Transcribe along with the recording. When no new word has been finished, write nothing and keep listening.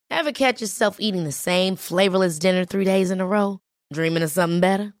Ever catch yourself eating the same flavorless dinner 3 days in a row? Dreaming of something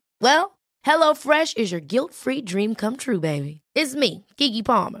better? Well, HelloFresh is your guilt-free dream come true, baby. It's me, Keke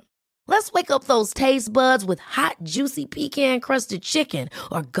Palmer. Let's wake up those taste buds with hot, juicy pecan-crusted chicken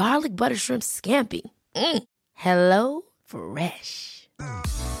or garlic butter shrimp scampi. Hello Fresh.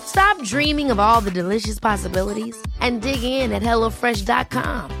 Stop dreaming of all the delicious possibilities and dig in at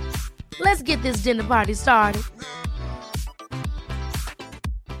HelloFresh.com. Let's get this dinner party started.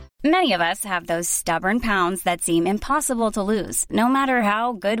 Many of us have those stubborn pounds that seem impossible to lose, no matter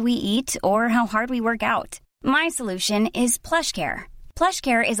how good we eat or how hard we work out. My solution is PlushCare.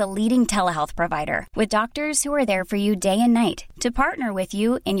 PlushCare is a leading telehealth provider with doctors who are there for you day and night to partner with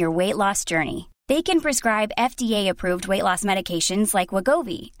you in your weight loss journey. They can prescribe FDA-approved weight loss medications like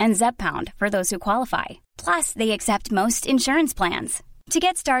Wegovy and Zepbound for those who qualify. Plus, they accept most insurance plans. To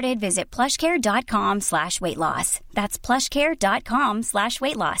get started, visit plushcare.com/weightloss. That's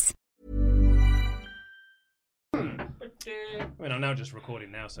plushcare.com/weightloss. I mean, I'm now just recording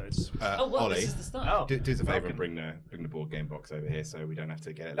now, so it's... Ollie, this is the start. do us a favour and bring the board game box over here so we don't have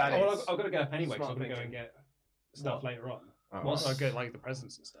to get it later. I've got to go up anyway, because I'm going to go and get stuff later on. I'll get like the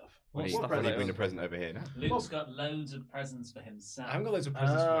presents and stuff. When you bring the present over here now? Luke's got loads of presents for himself. I haven't got loads of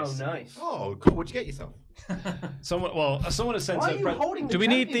presents for myself. Nice. Oh, cool. What'd you get yourself? Someone has sent Why are you holding the Do we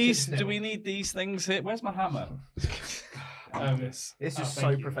need championship these? still? Do we need these things here? Where's my hammer? This is thank so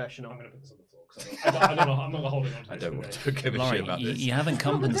you. professional. I'm going to put this on the floor, because I'm not holding on to it. I don't want today. to give a Laurie, shit about this. you haven't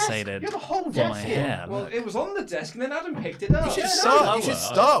compensated You have a whole for desk my here. hair. Well, Look. it was on the desk, and then Adam picked it up. You should no.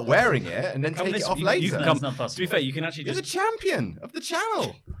 start wearing it and then take it off later. You can That's not come, to possible. be fair, you can actually You're the just. champion of the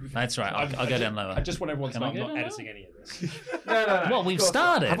channel. That's right. I'll go down lower. I just want everyone to Can know I I'm go not down editing any of this. No. Well, we've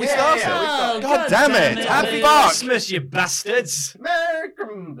started. Have we started? Oh, God damn it. Happy Fuck. Christmas, you bastards! Merry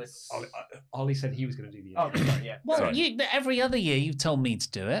Christmas. Ollie said he was going to do the Oh, intro. sorry, yeah. Well, Sorry. every other year you've told me to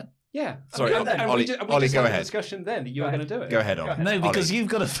do it. Yeah. Sorry, And Ollie, we just Ollie, had go a ahead. discussion then that you were going to do it. Go ahead, Ollie. No, because Ollie. you've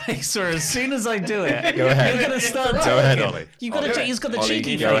got a face where as soon as I do it, Go ahead. you're going to start Go talking. ahead, Ollie. You've got Ollie. he's got the Ollie,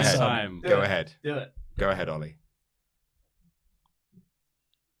 cheeky go face ahead. on. Go ahead. Do it. Go ahead, Ollie.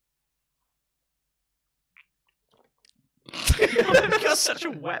 You've got such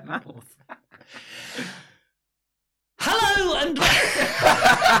a wet mouth. Hello and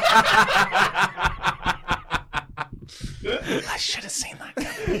I should have seen that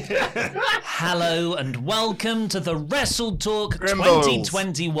coming. Hello and welcome to the Wrestle Talk Grimbles.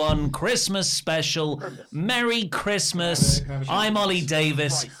 2021 Christmas special. Merry Christmas. I'm Ollie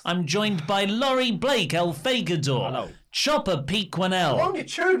Davis. I'm joined by Laurie Blake Elfagador. Hello. Chopper Pete Quinnell.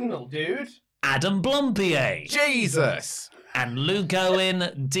 Longitudinal, dude. Adam Blompier. Jesus. And Luke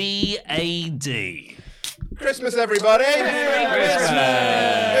Owen D.A.D. Christmas, everybody. Hey.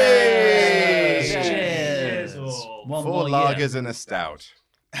 Cheers. One 4 more year. lagers and a stout.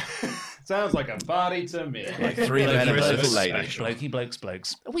 Sounds like a party to me. Like 3 men and a Blokey, little lady. blokey,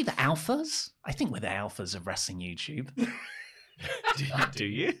 blokes. Are we the alphas? I think we're the alphas of wrestling YouTube. Do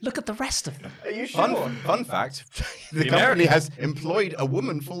you? Look at the rest of them. Are you sure? Fun fact, the company has employed a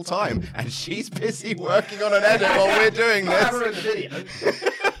woman full time and she's busy working on an edit while we're doing Have her in this. the video.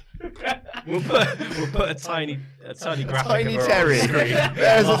 We'll put a tiny graphic Tiny of her Terry. on screen.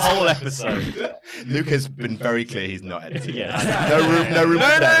 There's The a whole episode. Luke has been very clear he's not editing. Yeah. No room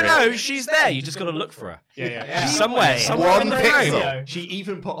for Terry. No, she's there. You just got to look for her. Yeah. She's somewhere One in the pixel. room. She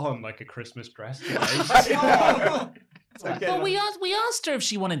even put on like a Christmas dress today. Well, we asked her if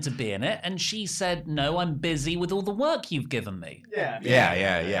she wanted to be in it, and she said, "No, I'm busy with all the work you've given me." Yeah.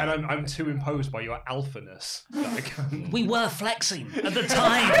 Yeah. And I'm too imposed by your alphaness that I can't. We were flexing at the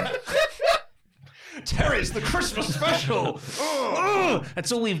time. Terry, it's the Christmas special.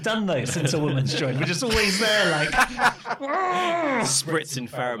 That's all we've done though since a woman's joined. We're just always there, like spritzing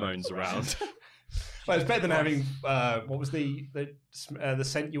pheromones around. Well, it's better than having what was the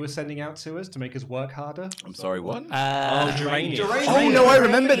scent you were sending out to us to make us work harder? I'm sorry, what? Geranium. Oh, no, I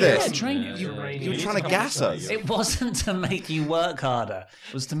remember this. Yeah, training. You were trying to gas us. It wasn't to make you work harder.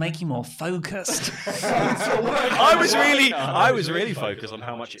 It was to make you more focused. I was really focused on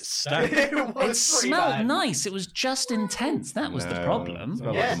how much it stank. It smelled nice. It was just intense. That was the problem.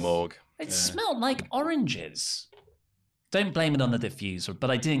 Smelled like a morgue. It smelled like oranges. Don't blame it on the diffuser, but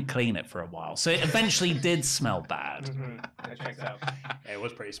I didn't clean it for a while. So it eventually did smell bad. That checks out. Yeah, it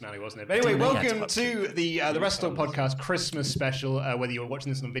was pretty smelly, wasn't it? But anyway, Didn't we welcome get to the Wrestle Talk Podcast Christmas special, whether you're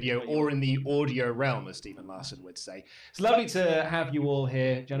watching this on video or in the audio realm, as Stephen Larson would say. It's lovely to have you all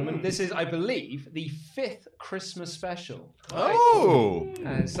here, gentlemen. This is, I believe, the 5th Christmas special. Oh!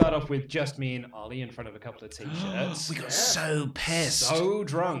 And start off with just me and Ollie in front of a couple of t-shirts. We got so pissed. So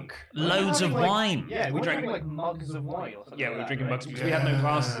drunk. Loads of wine. Yeah, we drank like mugs of wine. or something. Yeah, we were like drinking that, mugs right? because we had no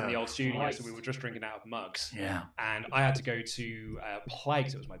glasses in the old studio, Nice. so we were just drinking out of mugs. Yeah. And I had to go to a play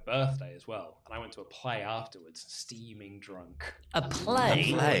because it was my birthday as well. And I went to a play afterwards, steaming drunk. A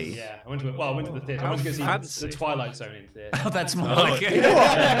play? Play. Yeah, I went to the theatre. I went to go see fancy. the Twilight Zone in theatre. Oh, that's more like it. You know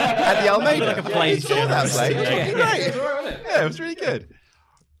what? At the Almeida. Like a play I saw that play. It was Yeah. fucking great. Yeah, it was really good.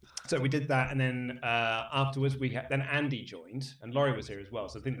 So we did that, and then afterwards then Andy joined, and Laurie was here as well.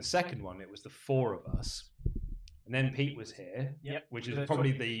 So I think the second one, it was the four of us, and then Pete was here, Yep. which is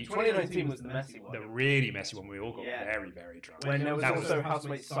probably the 2019 was the messy one. the really messy one. We all got Yeah. very, very drunk. When there was That also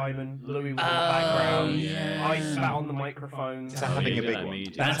housemate Simon, Louis was in the Oh, background. yeah. I sat on the microphone. It's having a big Yeah, one. me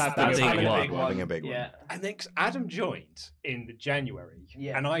too. That's That's the having big a one. big Having a big one. Yeah. And then Adam joined in the January,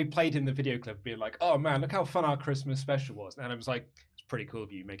 Yeah. and I played him the video clip, being like, "Oh man, look how fun our Christmas special was." And I was like, "It's pretty cool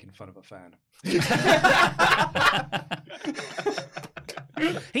of you making fun of a fan."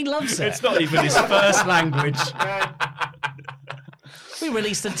 He loves it. It's not even his first language. We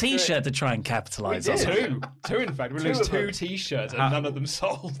released a T-shirt to try and capitalise on it. Two, in fact. We Two released of them. 2 T-shirts, and none of them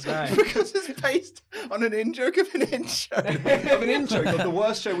sold. Because it's based on an in-joke of an in-show. Of an intro of the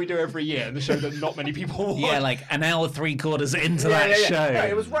worst show we do every year, and the show that not many people watch. Yeah, like an hour 3/4 into that show. No,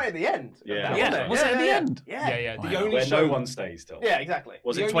 it was right at the end. Yeah. Yeah, was it at the end? Yeah. yeah. Wow. The only Where show no one stays till. Yeah, exactly.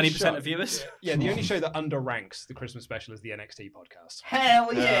 Was The it only 20% show- of viewers? Yeah, the only show that underranks the Christmas special is the NXT podcast.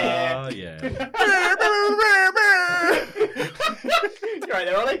 Hell yeah. Oh, yeah. You right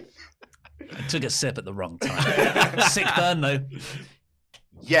there, Ollie? I took a sip at the wrong time. Sick burn, though.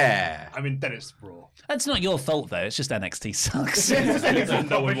 Yeah. I mean, then it's Raw. That's not your fault, though. It's just NXT sucks.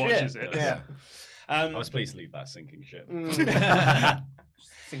 No one watches it. Yeah. I was pleased to leave that sinking ship.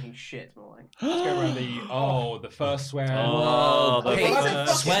 Singing shit, more like. Let's go around the first swear. Oh, the Pete, Well, I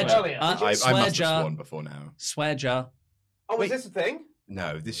said swear, fucking earlier. I swear must have jar. sworn before now. Swear jar. Oh, Wait. is this a thing?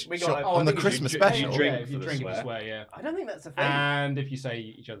 No, this We shot got it. on the I think Christmas if you special. drink, Drink if you for the drink, swear. you swear, yeah. I don't think that's a thing. And if you say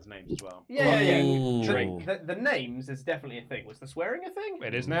each other's names as well. Yeah. Ooh. Drink. The names is definitely a thing. Was the swearing a thing?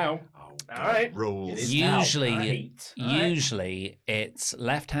 It is now. Oh, All right. rules. Usually, Alright. usually it's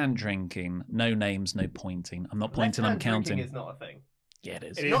left-hand drinking, no names, no pointing. I'm not pointing, I'm Left-hand counting. drinking is not a thing. Yeah, it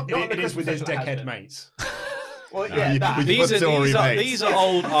is. It is, Not it the is with his Christmas special, it has dickhead been. mates. Well, yeah, that. These Tory mates. these are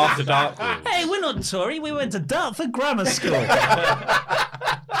old After Dark rules. Hey, we're not Tory. We went to Dartford Grammar School.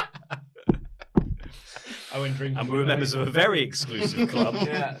 I went drinking. And we were members of a very exclusive club.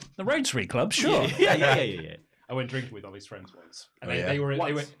 Yeah. The Rotary Club, sure. Yeah. I went drinking with Ollie's friends once, and Oh, yeah? they were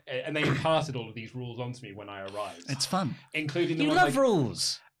Once. and they imparted all of these rules onto me when I arrived, It's fun. including the You one love like,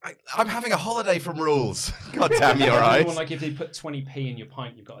 rules. I'm having a holiday from rules. God damn you, the alright? one like if they put 20p in your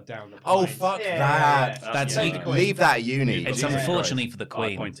pint, you've got to down the pint. Oh, fuck Yeah. that. That's Yeah. you- Leave that at uni. It's Yeah. unfortunately for the I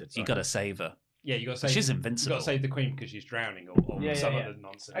Queen. pointed, You sorry. got to save her. Yeah, you got to save. She's You invincible. got to save the queen because she's drowning or Yeah, some yeah. other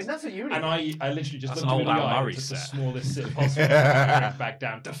nonsense. And that's what you And I literally just That's looked an him in old the Al eye, Murray took the set. smallest sip possible, and back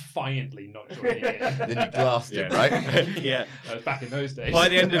down, defiantly knocked your ear. Then you glassed it, Yeah. right? Yeah. Back in those days. By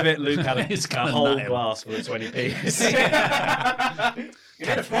the end of it, Luke had It's a gonna whole nut him. glass full of 20p's. You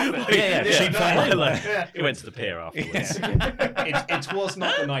made a profit. Yeah, cheap Milo. Yeah. He went to the pier afterwards. it was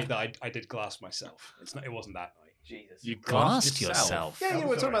not the night that I did glass myself. It wasn't that night. Jesus. You Glassed yourself. Yeah, you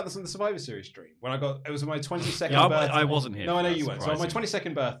were talking about this on the Survivor Series stream when it was my 22nd Yeah, birthday. I wasn't here. No, I for know that, you weren't. So on my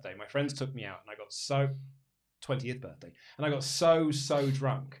surprisingly. 22nd birthday, my friends took me out, and I got 20th birthday, and I got so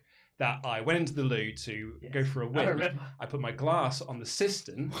drunk that I went into the loo to go for a I win. remember. I put my glass on the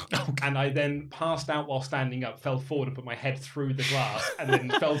cistern, and I then passed out while standing up, fell forward, and put my head through the glass, and then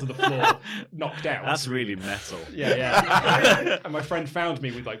fell to the floor, knocked out. That's really metal. Yeah. And my friend found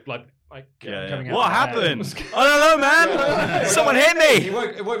me with like blood, coming out. What of my head. happened? I don't know, man. Yeah. Someone hit He me.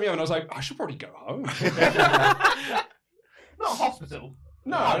 woke me up, and I was like, I should probably go home. Not a hospital.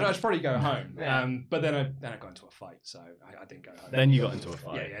 No, I should probably go home. Yeah. But then I got into a fight, so I didn't go home. Then you got into a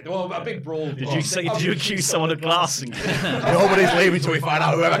fight. Yeah. Well, a big brawl. Did you accuse someone of glassing you? Nobody's leaving till we find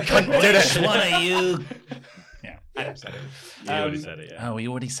out whoever cunt did Which it. one of you? I said it. You already said it, yeah. Oh, we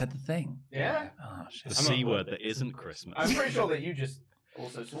already said the thing. Yeah. Oh, shit. The C word that isn't Christmas. I'm pretty sure that you just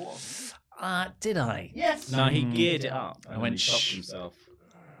also swore. Did I? Yes. No, he geared it up. I went, and he stopped shh. himself.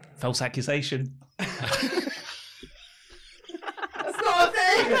 False accusation. That's not a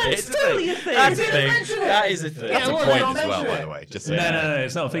thing. It's totally a thing. That's a Didn't thing. mention it. That is a thing. That's a well, point don't as well, mention by it. the way. Just No, saying. no,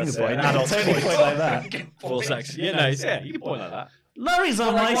 it's not a finger That's point. it. You can Adults totally point. point like that. Full sex. You know, yeah, you can point like that. Laurie's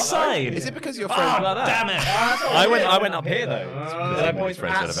on my side. Is it because your Oh, friend... like that. damn it. I went up here though. Did I point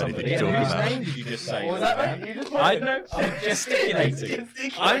friends at don't have anything somebody? to talk Whose about. name did you just say? What was that, mate? You just I pointed. know. I'm gesticulating.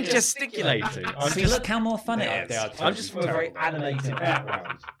 I'm gesticulating. See, look how more fun it They is. are I'm just from a very animated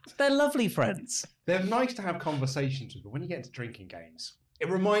background. They're lovely friends. They're nice to have conversations with, but when you get into drinking games, it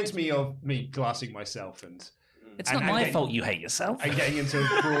reminds me of me glassing myself and It's not my fault you hate yourself. And getting into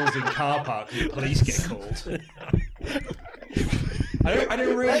brawls in car parks and the police get called. I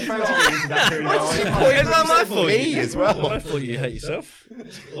don't really fancy getting into that period of time. It's not my fault. Me as well. I thought you hate yourself.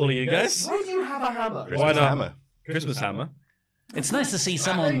 All of you guys. Why do you have a hammer? Why not? Hammer. Christmas hammer. It's nice to see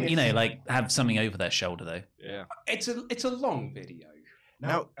someone, like have something over their shoulder, though. Yeah. It's a long video.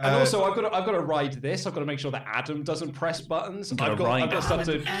 Now, And also, I've got to ride this. I've got to make sure that Adam doesn't press buttons. I've got stuff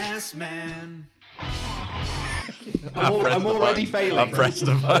to. Ass man. I'm already failing. I pressed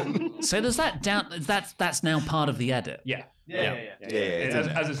the button. So does that down? That's now part of the edit. Yeah. Yeah.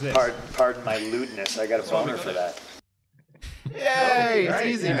 As is this. Pardon my lewdness. I got a boner for that. Yay! It's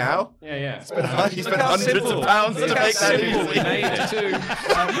easy now. Yeah. You spent hundreds of pounds to make that easy.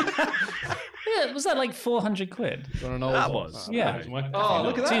 Yeah, was that like 400 quid? That was. Yeah. Oh,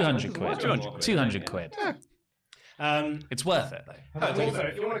 look at that. 200 quid. 200 quid. It's worth it, though. Also,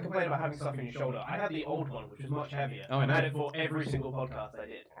 if you want to complain about having stuff in your shoulder, I had the old one, which was much heavier. Oh, I know. I had it for every single podcast I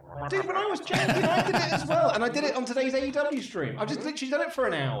did. Dude, when I was champion, I did it as well. And I did it on today's AEW stream. I've just literally done it for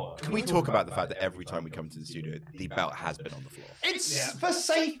an hour. Can we talk about the fact that every time we come to the studio, the belt has been on the floor? It's for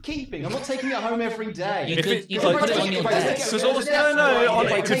safekeeping. I'm not taking it home every day. You could put it on your desk.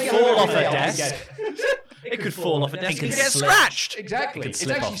 It could fall off a desk. It could fall off a desk. It could and get slip. scratched. Exactly. Could It's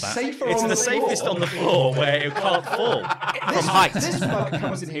slip actually off that. safer It's on the the floor. safest on the floor where it can't fall from height. This mug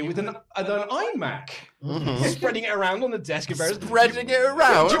comes in here with an iMac. Spreading it around on the desk. Spreading it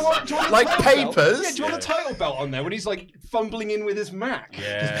around? Do you want Like the title belt? papers? Yeah, do you want the title belt on there when he's like fumbling in with his Mac?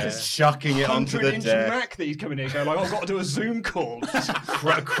 Yeah. Just chucking it onto the 100-inch desk. Mac that he's coming in going like, I've got to do a Zoom call.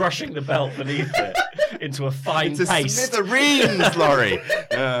 Crushing the belt beneath it into a fine It's a paste. smithereens, Laurie.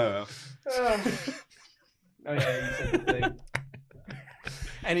 Oh. Oh yeah, you said the thing.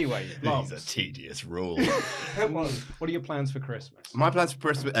 Anyway, These Mums, are tedious rules. what are your plans for Christmas? My plans for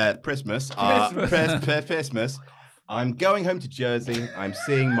Christmas are Christmas. I'm going home to Jersey. I'm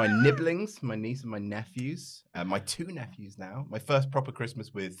seeing my nibblings, my niece and my nephews. My two nephews now. My first proper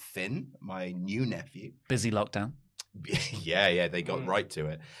Christmas with Finn, my new nephew. Busy lockdown. Yeah, they got right to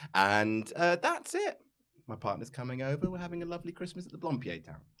it. And that's it. My partner's coming over. We're having a lovely Christmas at the Blompier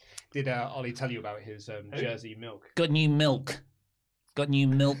town. Did Ollie tell you about his Jersey milk? Got new milk. Got new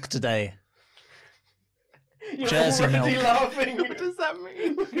milk today. Jersey You're already milk. laughing. What does that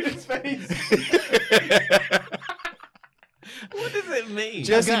mean? Look at his face. What does it mean?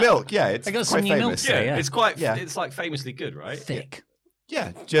 Jersey milk, yeah, it's I got quite some new milk famous. today. Yeah, Yeah. it's quite. Yeah. It's like famously good, right? Thick.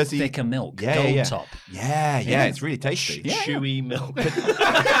 Yeah, Jersey. Thicker milk. Yeah, Gold yeah. top. Yeah, Yeah. it's really tasty. Chewy milk.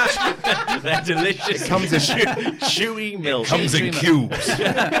 They're delicious. It comes in chewy milk. comes in cubes.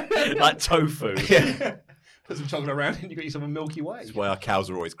 Like tofu. Yeah. Put some chocolate around it and you got yourself a Milky Way. That's why our cows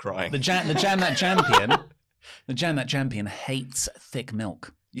are always crying. The jam that champion hates thick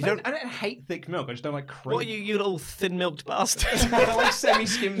milk. You don't. I don't hate thick milk. I just don't like cream. What are you little thin-milked bastard? I don't like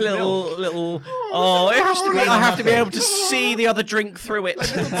semi-skimmed milk. little. Oh, it has to be. I have to be able to see the other drink through it.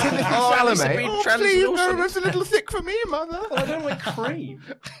 Salome. Oh, please, no, it's a little thick for me, mother. Well, I don't like cream.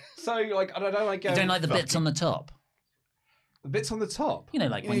 So, like, I don't like. You don't like the bits on the top. the bits on the top. You know,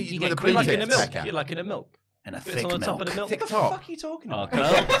 like when you with get the cream Like in a bits milk. You're like in a milk. and a Bits thick on the top milk. of the milk. Thick What the top. fuck are you talking Oh,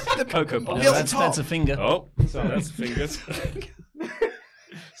 about? The cocoa puff. no, Milk that's, top. that's a finger. Oh, so that's fingers.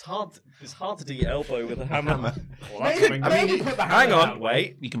 It's hard. It's hard to do your elbow with a hammer. Well, that's something- Hang on,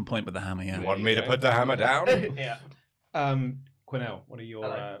 wait. You can point with the hammer, yeah. You want me to put the hammer down? Yeah. Quinnell, what are your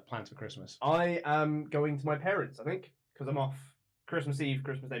Hello. plans for Christmas? I am going to my parents, I think, because I'm off Christmas Eve,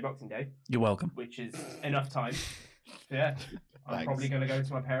 Christmas Day, Boxing Day, You're welcome. which is enough time. Yeah. I'm Thanks. probably going to go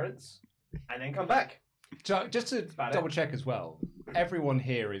to my parents and then come back. So, just to about it. double check as well, everyone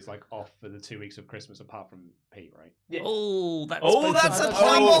here is like off for the 2 weeks of Christmas apart from Pete, right? Yeah. Oh, that's Oh, both that's of a us.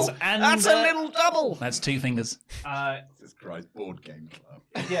 double. And, That's a little double. That's 2 fingers. Jesus Christ, board game club.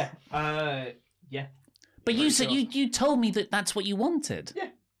 Yeah. Yeah. But you said you told me that that's what you wanted. Yeah.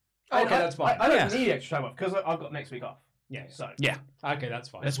 Okay, that's fine. I don't Yeah. need extra time off because I've got next week off. Yeah. So. Yeah. Okay, that's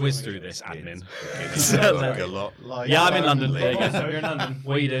fine. Let's whiz through this admin. Look a lot like Yeah, I'm in London. There you go. So you're in London.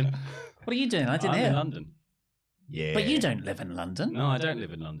 What are you doing? What are you doing? I didn't I'm hear. in London. Yeah. But you don't live in London. No, I don't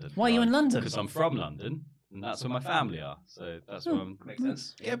live in London. Why are you in London? Because I'm from London, and that's where my family are. So that's where I'm. Makes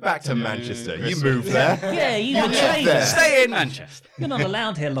sense. Get back to Manchester. You Christmas. moved there. Yeah, you You were live changed. there. Stay in Manchester. You're not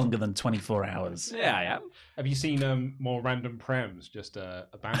allowed here longer than 24 hours. Yeah, I am. Have you seen more random prems just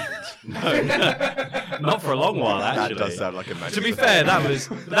abandoned? No, not for a long while actually. That does sound like a Manchester. To be fair,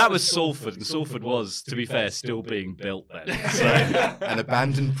 that was Salford, and Salford was, to be fair, still being built then. So An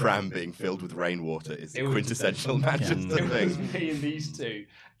abandoned pram being filled with rainwater is the It was- quintessential Manchester It was thing. me and these two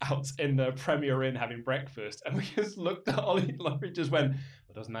out in the Premier Inn having breakfast, and we just looked at Ollie and Laurie, just went,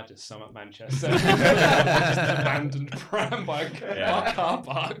 Doesn't that just sum up Manchester? Just an abandoned pram by a car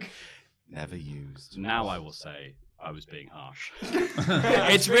park. Never used. Now I will say I was being harsh.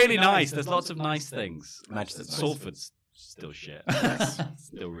 It's really nice. There's lots of nice things. Salford's still shit.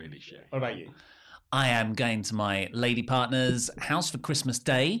 Still really shit. What about you? I am going to my lady partner's house for Christmas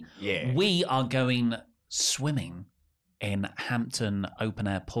Day. Yeah. We are going swimming in Hampton Open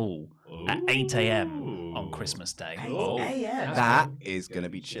Air Pool at 8 a.m. on Christmas Day. 8 a.m. That is going to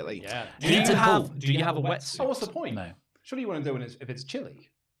be chilly. Yeah. Do you have a wetsuit? Oh, what's the point? No. Surely you want to do it if it's chilly.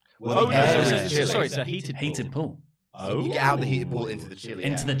 Well, Sorry, it's a heated pool. So you get out the heated pool into the chilly.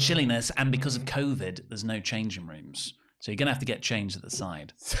 Into the chilliness, and because of COVID, there's no changing rooms. So you're going to have to get changed at the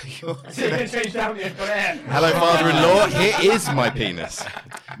side. Hello, father-in-law. Here is my penis.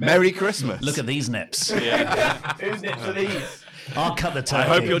 Merry Christmas. Look at these nips. Whose nips are these? I'll cut the turkey. I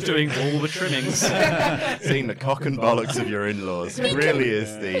hope you're doing all the trimmings. Seeing the cock and bollocks of your in-laws really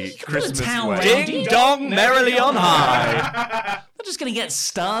is the Christmas towel way. round. Ding dong, merrily on high. They're just going to get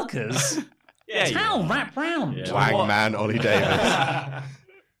starkers. Yeah, Towel wrapped round. Yeah. Wang man, Ollie Davis.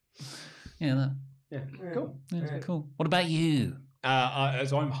 Yeah, Cool. cool. What about you?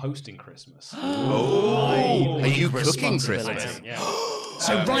 So I'm hosting Christmas. Are you cooking responsibility. Christmas? Yeah.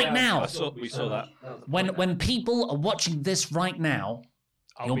 So right now, We saw that. when people are watching this right now,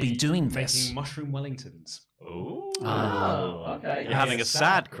 you'll be doing this. Making mushroom Wellingtons. Okay. You're having a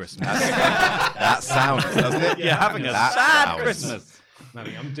sad Christmas. That sounds, doesn't it? You're having a That sad sounds. Christmas. I've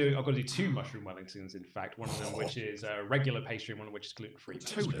got to do 2 mushroom Wellingtons, in fact. One of them which is regular pastry, and one of which is gluten-free.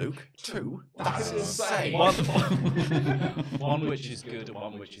 2, Luke. 2? That's insane. One which is good and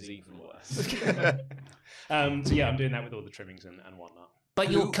one which is even worse. So yeah, I'm doing that with all the trimmings and whatnot.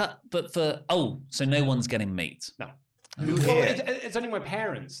 But you'll cut. But so no one's getting meat. No. Who Well, here? it's only my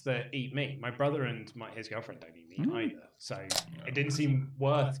parents that eat meat. My brother and his girlfriend don't eat meat either. So it didn't seem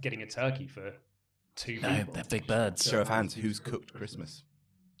worth getting a turkey for 2 people. No, they're big birds. Show of hands, who's cooked Christmas?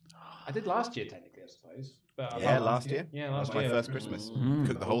 I did last year, technically, I suppose. But Yeah, last year. Yeah, That was last my year. first Christmas.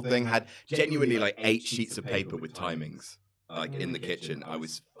 Cooked the whole thing. Had genuinely like 8 sheets of paper with timings, like in the kitchen. I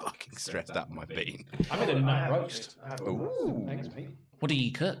was fucking stressed out my bean. I made a nut roast. Ooh. Thanks, mate. What do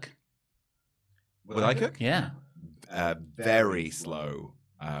you cook? Will I cook? Yeah. Very slow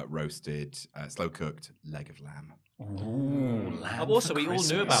roasted, slow cooked leg of lamb. Ooh, lamb Also, for we all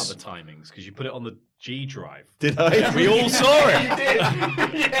Christmas. knew about the timings because you put it on the G drive. Did I? We all saw it. You did.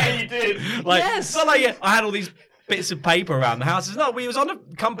 Yeah, you did. Like, Yes. it's not like I had all these bits of paper around the house. It's not. We was on a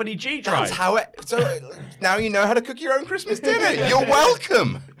company G drive. That's how it. So now you know how to cook your own Christmas dinner. You're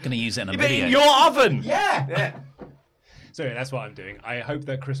welcome. Gonna use it in a But video. in your oven. Yeah. So yeah, that's what I'm doing. I hope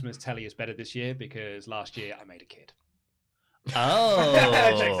that Christmas telly is better this year because last year I made a kid. Oh.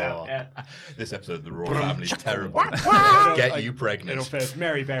 Checks out. Yeah. This episode of the Raw Family is terrible. Get you In all pregnant. fairness,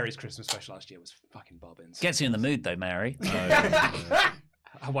 Mary Berry's Christmas special last year was fucking bobbins. Gets you in the mood though, Mary.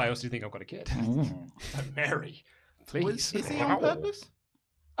 Why else do you think I've got a kid? Mary, please. Is he on purpose?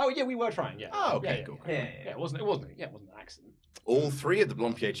 Oh yeah, we were trying. Yeah. Oh, okay, yeah, cool. Yeah, it wasn't an accident. All 3 of the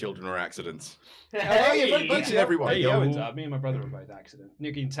Blompier children are accidents. Hey. Bunch of everyone. Hey, Owen's up. Me and my brother were both accident.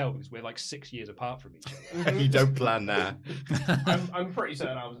 You can tell because we're like 6 years apart from each other. You don't plan that. I'm pretty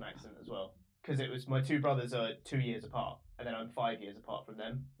certain I was an accident as well. Because it was my 2 brothers are 2 years apart, and then I'm 5 years apart from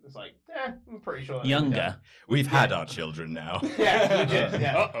them. It's like, I'm pretty sure. Younger. We've had our children now. Yeah, legit.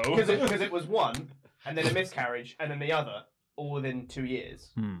 Yeah. Uh-oh. Because it was one, and then a miscarriage, and then the other, all within 2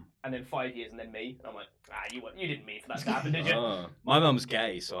 years, and then 5 years, and then me. And I'm like, you didn't mean for that to happen, did you? My mum's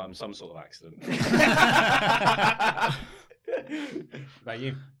gay, so I'm some sort of accident. About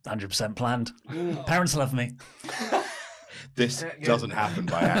you? 100% planned. Parents love me. This doesn't happen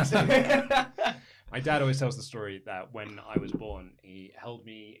by accident. My dad always tells the story that when I was born, he held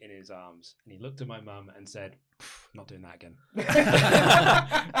me in his arms and he looked at my mum and said, "Not doing that again."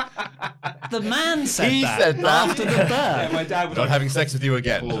 The man said He that said that. after the birth. Yeah, my dad was Not like, having sex with you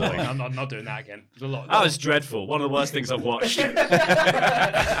again. like, I'm not doing that again. It was a lot. That was dreadful. One of the worst things I've watched. The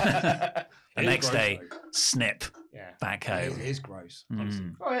It is next gross, day, though. snip Yeah. back It home. is gross.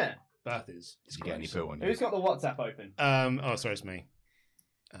 Honestly. Oh, yeah. Birth is. Did you get any gross. poo on you? Who's got the WhatsApp open? Oh, sorry, it's me.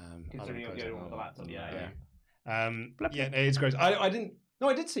 Considering you're going on the laptop, yeah. Yeah, it's gross. I didn't. No,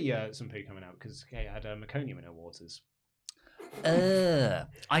 I did see some poo coming out because Kate had meconium in her waters. I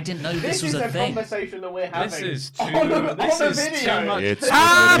didn't know this was is a a thing. conversation that we're having. This is too. on a This is video. too much. It's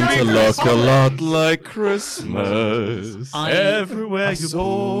Happy beginning to look a Christmas. lot like Christmas. I- Everywhere I you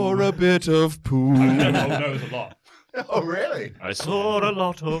saw a bit of poo. Oh, no, it was a lot. Oh, really? I saw a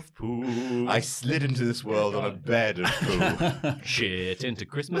lot of poo. I slid into this world on a bed of poo. Shit into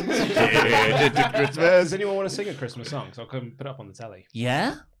Christmas. Shit into Christmas. Does anyone want to sing a Christmas song? So I'll come put it up on the telly.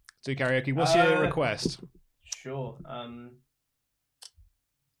 Yeah? Do karaoke. What's your request? Sure.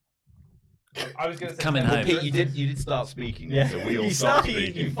 I was going to say Coming home. Pete, you did start speaking. Yeah. So we all You start started,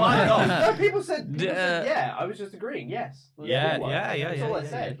 speaking. you fired off. No, people said yeah. I was just agreeing. Yes. Yeah, That's yeah, all I yeah,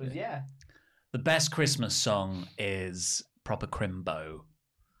 said yeah. was yeah. The best Christmas song is Proper Crimbo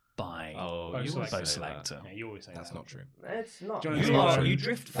by Oh, Bo you always Bo say that. Selector. Yeah, you always say That's that. not true. It's not. Do you You, want to you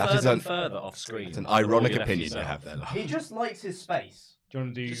drift That is further un- and further off screen. It's an before ironic you left opinion to yourself. have there. He just likes his space. Do you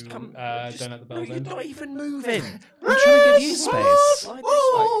want to do Just come. Don't Let the Bells You're End? not even moving. I'm trying to give you space. Like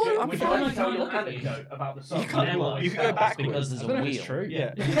this way. Would you like to tell your anecdote about the song? You can go backwards. Because there's I a don't know if it's wheel. true.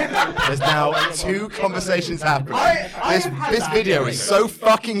 Yeah. There's now 2 conversations happening. I This have had this that video theory. is so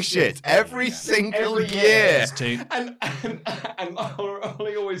fucking shit. Every single Every year. year. There's two. And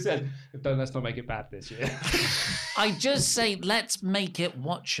Ollie always said, let's not make it bad this year. I just say, let's make it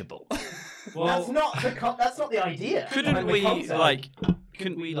watchable. That's not the idea. Couldn't behind the we concept.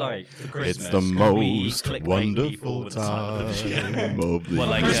 Couldn't we for Christmas? It's the could we most clickbait people wonderful with the title of the video? time of the Well,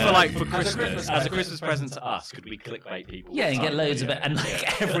 like, Just yeah. for Christmas, as a Christmas present to us, could we clickbait people? Yeah, with and the get title loads of it. And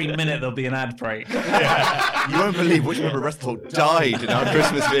like every minute there'll be an ad break. You won't believe which member of Wrestle died in our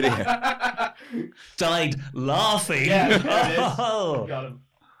Christmas video. Died laughing. Yeah, Oh. got him.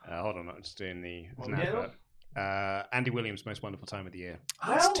 Hold on, I'm just doing the What an we doing? advert. Andy Williams' Most Wonderful Time of the Year.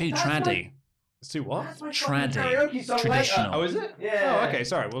 That's Well, too that's traddy. It's too what? That's my Traddy. fucking karaoke song Traditional. later. Oh, is it? Yeah. Oh, okay.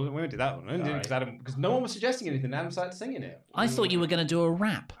 Sorry. Well, we won't do that one. Sorry. Because no one was suggesting anything. Adam started singing it. I thought you were going to do a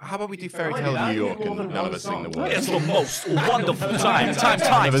rap. How about we do Fairy Why do Tale that? New York More and than none of one us sing the song. words? It's the most wonderful time.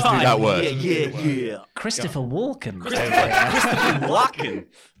 None of us do that word. Yeah. Christopher Walken. Walking.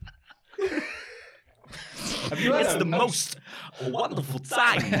 Have you heard It's the most wonderful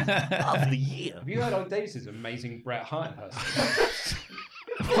time of the year. Have you heard Ollie Davis's amazing Bret Hart impersonation?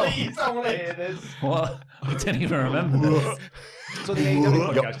 Please, I want to hear this. What? I don't even remember this. So the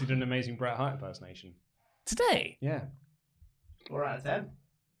AEW podcast did an amazing Bret Hart impersonation. Today? Yeah. 4 out of 10.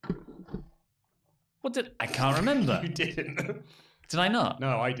 What did... I can't remember. You didn't. Did I not?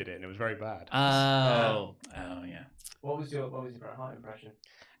 No, I did it, and it was very bad. Oh. Oh, yeah. What was your Bret Hart impression?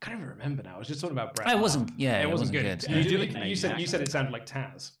 I can't even remember now. I was just talking about Bret It Hart. wasn't... Yeah, it wasn't good. Yeah. You said it sounded like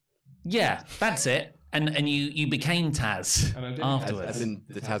Taz. Yeah, that's it. And you became Taz And I didn't. afterwards. As in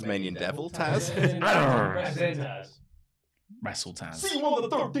the Tasmanian Devil, Taz? Wrestle Taz. See you on the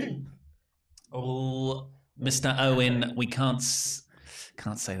 13th. Oh, Mr. Owen, we can't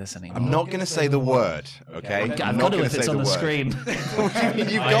say this anymore. I'm not going to say the word, okay? I've I'm got not to gonna if it's say on the word. screen. What do you mean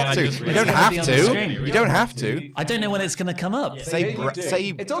you've I got to? just You realised don't it's have gonna be on the to. screen. You don't have to. I don't know when it's going to come up. Say,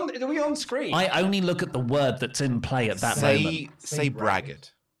 say, It's on. Are we on screen? I only look at the word that's in play at that moment. say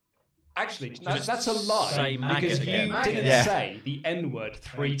braggart. Actually, that's a lie. say maggot because again. you didn't Yeah. say the N word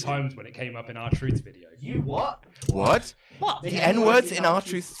 3 times when it came up in our truth video. You what? What? What? The N-words in our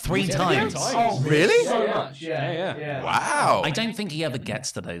truth 3 times. Oh, Really? So much, Yeah. Wow. I don't think he ever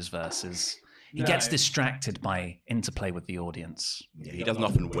gets to those verses. He gets distracted by interplay with the audience. Yeah, he doesn't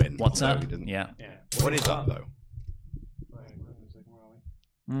often win. What's No, up? he doesn't. Yeah. What is up, though?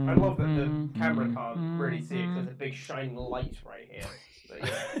 I love that the camera can't really see it because there's a big shining light right here. But,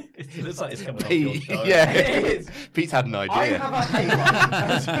 yeah. It looks like it's coming off your Pete, dome. yeah. It is. Pete's had an I idea. have a hayride.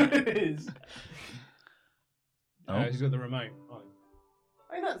 That's what it is. Oh. He's got the remote.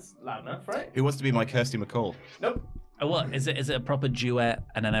 I think that's loud enough, right? Who wants to be my Kirsty McCall? Nope. Oh, what? Is it a proper duet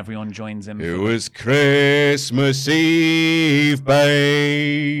and then everyone joins in? It was Christmas Eve,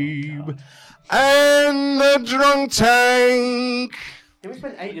 babe, and the drunk tank. Can we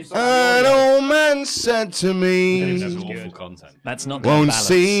spend ages An talking about old man said to That's me, awful content. That's not good won't balance.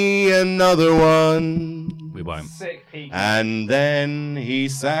 see another one. We won't. sick people? And then he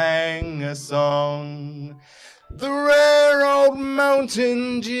sang a song, the rare old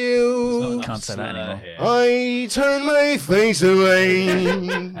mountain dew. Can't say that anymore. I turned my face away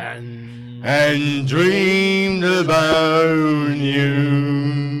and dreamed about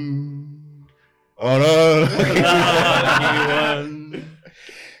you. On a lucky one.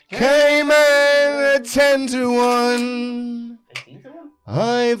 Came in at 10 to 1. 18 to 1?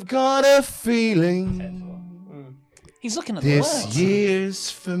 I've got a feeling He's looking at the this words. year's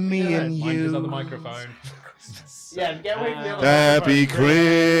for me and Mind his other you. microphone. Yeah, get away from the other Happy microphone.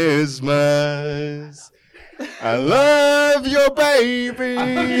 Christmas. I love your baby.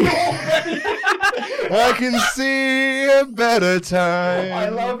 I can see a better time. I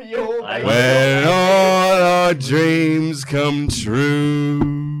love you. When all our dreams come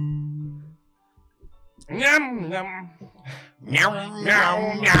true. Yum, yum. Meow,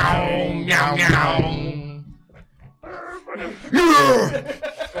 meow, meow, meow, meow.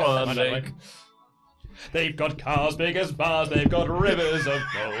 They've got cars big as bars, they've got rivers of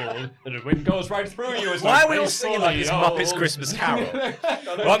gold. The wind goes right through you. It's Why like are we all singing like it's Muppets Christmas Carol?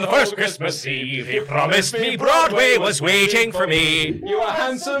 On the first Christmas Eve, he promised me Broadway was waiting for me. You are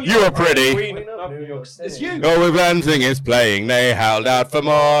handsome. You are pretty. Queen of New York City. It's you. All the dancing is playing, they held out for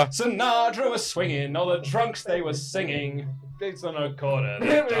more. Sinatra was swinging, all the drunks they were singing. It's on a corner. And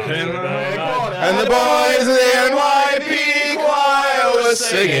the boys of the NYPD choir were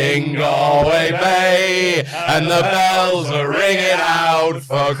singing Galway Bay, and the bells were ringing out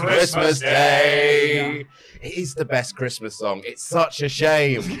for Christmas Day. It is the best Christmas song. It's such a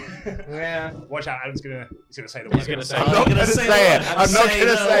shame. Yeah. Watch out, Adam's gonna say the word. He's going to say I'm not going to say it. I'm not going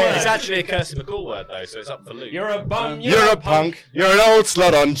to say It's it. actually a Kirsty McCall word, though, so it's up for Luke. You're a bum. You're a punk. You're an old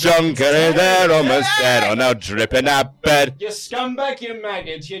slut on junk, and they're almost dead on a dripping up bed. You scumbag, you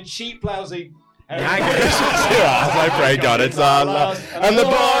maggot, you cheap, lousy. I pray God it's our love. And the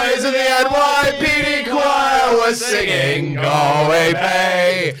boys of the NYPD choir were singing Galway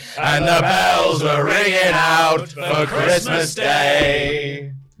Bay, and the bells were ringing out for Christmas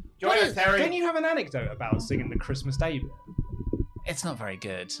Day. Join us, Terry. Don't you have an anecdote about singing the Christmas Day bit? It's not very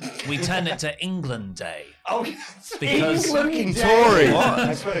good. We turned it to England Day. Oh, Because Fucking Tory.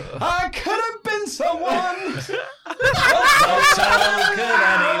 I could have been someone. so could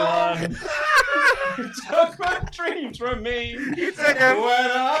anyone. Took my dreams from me. When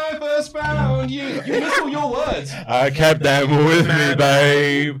I first found you. You missed all your words. I kept them with me,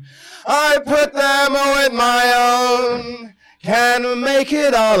 babe. I put them with my own. Can't make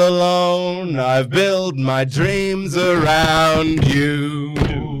it all alone. I've built my dreams around you.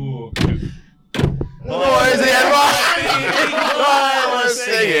 Boys in I was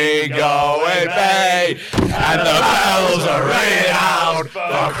singing Galway Bay, and the bells are ringing out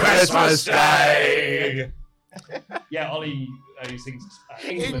for Christmas Day. Yeah, Ollie sings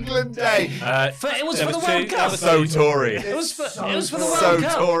England Day. It was for the World Cup. So Tory. It was for the World So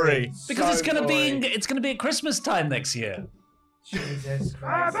Cup. Tory. Because it's gonna be at Christmas time next year. Jesus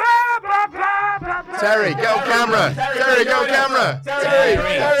Christ. Terry, go camera. Terry, go camera.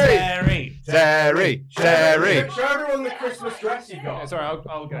 Terry. Show everyone the Christmas dress you got. Sorry,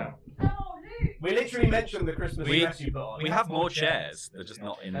 I'll go. We literally mentioned the Christmas dress you put on. We have more chairs. They're just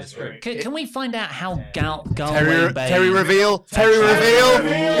not in this room. Can we find out how Galway Bay... Terry reveal. Terry reveal.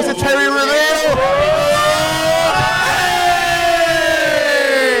 It's a Terry reveal.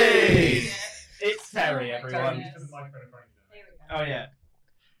 It's Terry, everyone. Oh yeah.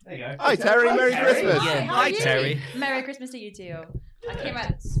 There you go. Hi Terry, Merry Christmas. Yeah. Hi, Terry. Merry Christmas to you too. I came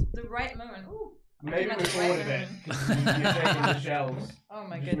at the right moment. Ooh. Maybe move forward a bit. You're taking the shelves. Oh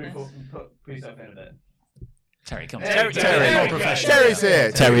my Just goodness. put yourself in a bit. Terry, come on. Terry. More professional. Terry's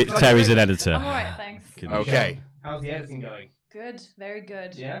here. Terry's an editor. I'm alright, thanks. Okay. How's the editing going? Good, very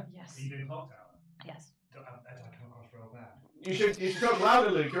good. Yeah? Yes. Are you doing clock tower? Yes. You should talk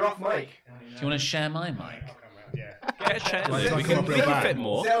louder, Luke. You're off mic. Do you want to share my mic? Yeah. Get a chair. We can fit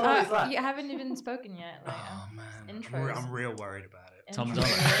more. Say what is that? You haven't even spoken yet. Like, intros. I'm real worried about it. Tom Intros. Dollar.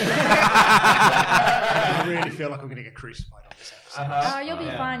 I really feel like I'm going to get crucified on this episode. You'll be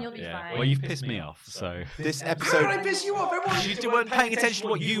fine, you'll be fine. Well, you've pissed me off, so. This How did I episode. piss you off? Everyone You weren't paying attention to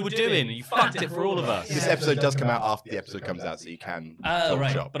what you were doing, and you fucked it for all of us. This episode does come out after the episode comes out, so you can. Oh,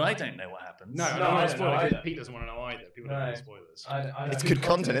 right. shop. But I don't know what happens. No, I I don't want to don't spoil know it. either. Pete doesn't want to know either. People don't No. want spoilers. It's good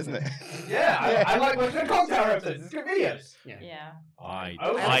content, isn't it? Yeah, I like watching the clock tower episodes. It's good videos. Yeah.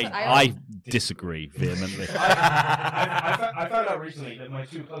 I disagree vehemently. I found out recently that my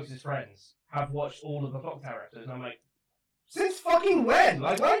two closest friends have watched all of the clock tower episodes, and I'm like, since fucking when?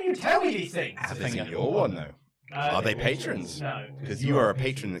 Like, why don't you tell me these things? Have they seen your one though? Are they patrons? No. Because you are a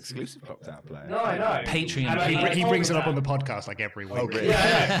patron exclusive Clock Tower player. No, I know. Patreon. And I He told brings it them up on the that. podcast like every week. Oh, really?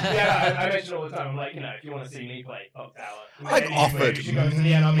 Yeah, I mention all the time. I'm like, if you want to see me play Clock Tower, I've maybe offered you should go to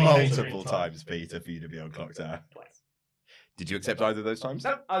the NRB multiple Patreon. times, Peter, for you to be on Clock Tower. Twice. Did you accept either of those times?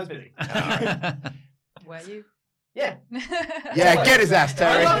 No, I was busy. Were you? Yeah. Yeah, get his ass,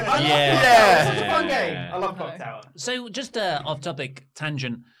 Terry. I love Yeah. It's such a fun game. I love Clock Tower. So, just off-topic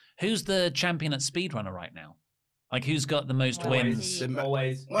tangent, who's the champion at Speedrunner right now? Like, who's got the most wins?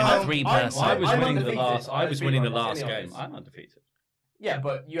 Always. In a three-person. I was I'm winning the undefeated. last. I was winning the Speedrunners last in the game. office. I'm undefeated. Yeah,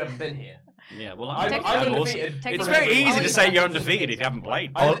 but you haven't been here. Yeah, well, I'm I'm also. undefeated. It's very easy to say you're undefeated if you haven't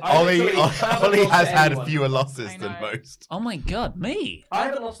played. Ollie haven't has lost to had anyone. fewer losses I than know. most. Oh my god, me! I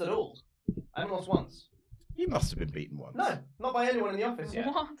haven't lost at all. I haven't lost once. You must have been beaten once. No, not by anyone in the office yet.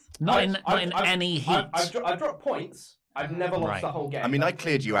 What? Not in any heat. I've dropped points. I've never lost Right. the whole game. I mean, I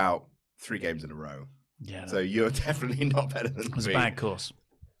cleared you out 3 games in a row. Yeah. So you're definitely not better than me. It was a bad course.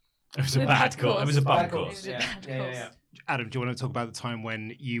 It was a bad course. It was a bum course. Yeah. Adam, do you want to talk about the time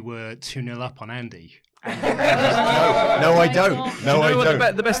when you were 2-0 up on Andy? No, I don't. No, I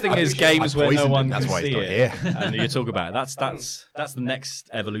don't. The best thing is games where no one That's can why see he's not it. here. And you talk about it. That's the next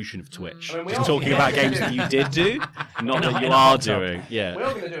evolution of Twitch. I mean, we Just are- talking about games that you did do, not that you are doing. Yeah. We're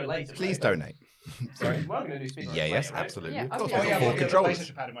going to do it later. Please donate. Sorry, we're going to do speed. Yeah, yes, later, right? absolutely. Yeah, Of course, okay. I've got 4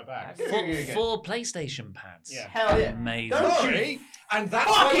 controllers. Pad in my bag. Four PlayStation pads. Yeah. Hell yeah. Amazing. Laurie, and that's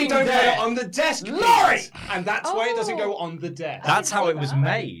why you don't get it on the desk, Laurie, and that's why it doesn't go on the desk. That's how it was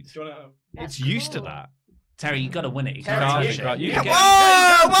made. Do you wanna- It's used to that. Terry, you got to win it. You Terry, can't you touch can't- it. you You can't- get-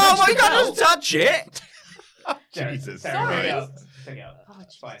 Whoa, my God, just touch it. Jesus. Sorry. Christ. Take it out. Oh,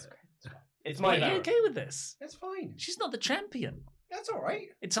 It's fine. Jesus Christ. It's Are my you vote. okay with this? That's fine. She's not the champion. That's all right.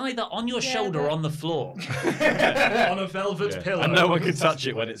 It's either on your Yeah, shoulder or but- on the floor. On a velvet pillow. And no one can touch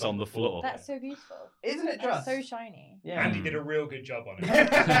it when it's on the floor. That's so beautiful. Isn't it That's just? so shiny. Yeah. Andy did a real good job on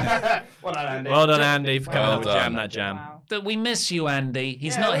it. Well done, Andy. Well done, Andy, for coming Well up with done. Jam That Jam. Wow. That we miss you, Andy.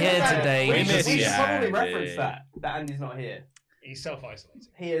 He's Yeah, not we here miss Andy. today. We We should miss you, probably Andy. reference that Andy's not here. He's self-isolating.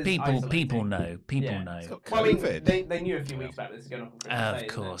 He is People isolating. know. People Yeah. know. Well, I mean, COVID. they knew a few weeks back this is going on for Christmas Of Day, isn't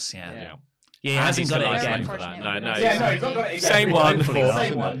it? course, yeah. Yeah. Yeah, he hasn't got it Andy's again. for that. No, no. Yeah, no, he's not got it again. Same one. Hopefully not.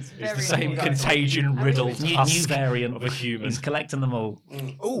 Same one. It's the Very same good. contagion-riddled New husk variant of a human. He's collecting them all.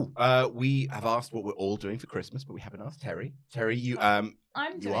 Oh, we have asked what we're all doing for Christmas, but we haven't asked Terry. Terry, you I'm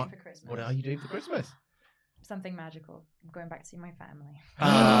you doing are? for Christmas. What are you doing for Christmas? Something magical. I'm going back to see my family.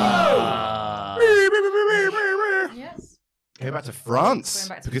 Ah. Yes. Go back to France Going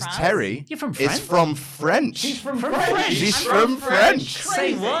back to because France? Terry You're from is France? from French. She's from French. She's I'm from French. Say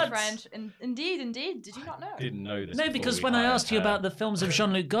Crazy what? French. Indeed. Did you not know? Didn't know this. No, before because we when I hired asked you her. about the films of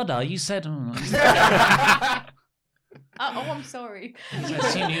Jean-Luc Godard, you said, I'm sorry. I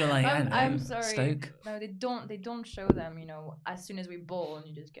assume you were like, I don't know, I'm sorry. Stoke. No, they don't show them. As soon as we bowl, and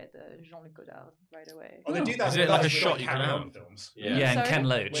you just get the Jean-Luc Godard right away. Oh, they do that. Is with it like a with, shot you Carry can On have? films? Yeah. Yeah, and Sorry? Ken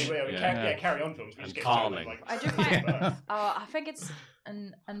Loach. Yeah, Carry On films. We And just get Carling. like, I do find, I think it's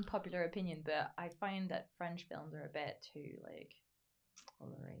an unpopular opinion, but I find that French films are a bit too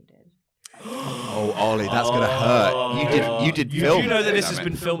overrated. Oh, Ollie, that's gonna hurt. You did You film. do know that this Damn has it.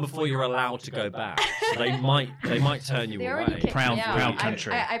 been filmed before you're allowed to go back, so they might turn you They already away. kicked Proud- me out. proud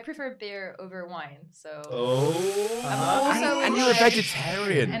country. I prefer beer over wine, so. Oh. I'm also And you're a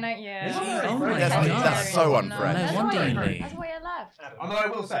vegetarian. And yeah. Oh my That's- God. that's so No, un-French. that's No wonder why- you leave. That's why I left. Although I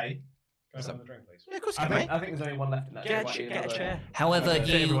will say, Can I have a drink, please? Yeah, of course you I can, think, mate. I think there's only one left in that. Get a chair. However,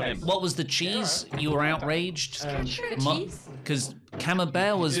 everyone. what was the cheese? You were outraged? The cheese? Because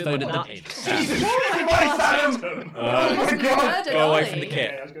Camembert was voted the... Go away from the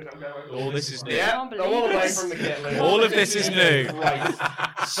kit. All this is new. I can't believe All the way it. from the kit. All of this is new. Right.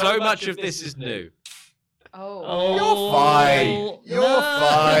 So much of this is new. Oh. You're fine. You're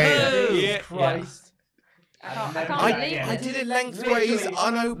fine. Yeah. Christ. I can't I believe yeah. it. did it lengthways, Literally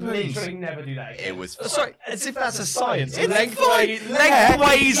unopened. never do that again. It was. Sorry, as if that's a science. It's Lengthways fine. Yeah,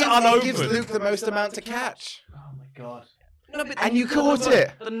 unopened. It gives Luke the most amount to catch. Oh my god. And you caught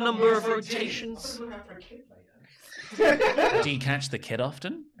it. The number of rotations. Do you catch the kid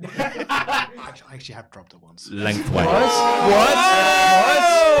often? I actually have dropped it once. Lengthways.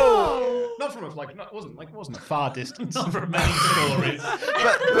 Not from it wasn't a far distance. Not from many stories.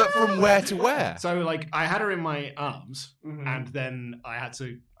 But from where to where? So I had her in my arms, and then I had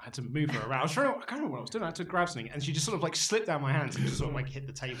to move her around. I can't remember what I was doing. I had to grab something, and she just sort of slipped down my hands and just sort of hit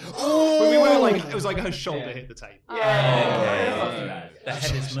the table. But we were it was like her shoulder hit the table. The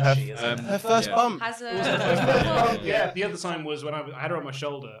head is mushy, isn't it? Her first bump. Has a. Yeah. The other time was when I had her on my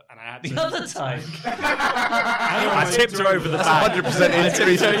shoulder, and I had to. The other time. I tipped her over the back. 100%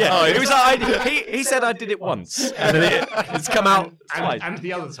 increase in Yeah, time. it was like he said I did it once, and then it's come out twice. And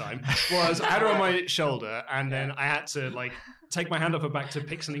the other time was I had her on my shoulder, and then I had to take my hand off her back to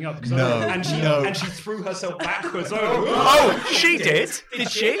pick something up. And she threw herself backwards over. Oh, she did? Did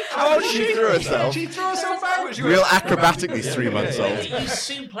she? Oh, She threw herself. She threw herself backwards. She Real went, acrobatically 3 months You old.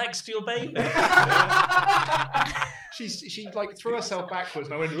 suplexed your baby. she threw herself backwards,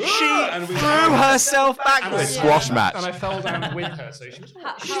 and I went. She threw herself backwards. Squash match. And I fell down with her, so she was.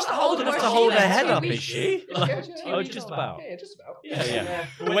 She's not old enough to hold her head up, is she? Oh, just about. Yeah, just about. Yeah.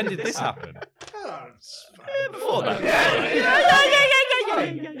 But when did this happen? Before that.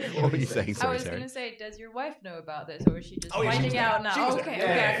 What were you saying, I sorry, was Terry? going to say, does your wife know about this, or is she just Oh, yeah, she finding was there. out now? She was Okay,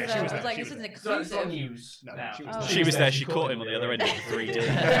 there. Yeah, because she I was was there. like, She this was is an there. So it's on exclusive. news. No, now. she was Oh. She was there. She caught him on the other end of the 3D.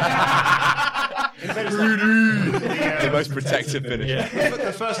 The most protective finish.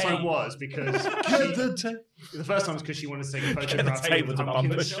 The first time was because she wanted to take a photograph table of to bump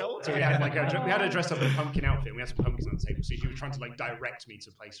pumpkins. the shoulder. So we had we had her dressed up in a pumpkin outfit. And we had some pumpkins on the table, so she was trying to direct me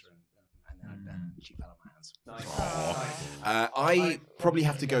to place her, and then she fell on my hands. I probably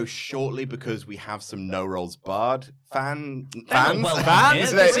have to go shortly because we have some No Rolls Barred fans.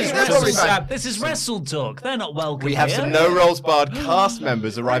 This is Wrestle Talk. They're not welcome. We have here. some No Rolls Barred cast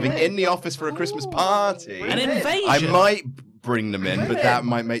members arriving in the office for a Christmas party. An invasion. I might bring them in, but that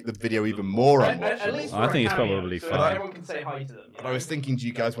might make the video even more unwatchable. I think it's probably fine. Everyone can say hi to them. But I was thinking, do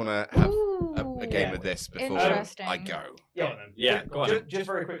you guys want to have a game of this before I go? Yeah, go on. Just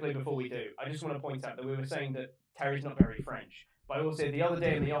very quickly before we do, I just want to point out that we were saying that Terry's not very French. But I will say the other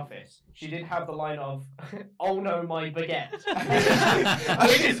day in the office, she did have the line of, "Oh no, my baguette,"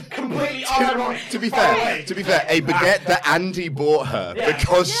 which is completely unironic. To be fair, a baguette that Andy bought her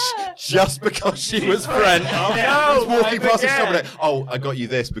just because she was French. Oh, was walking past the shop and oh, I got you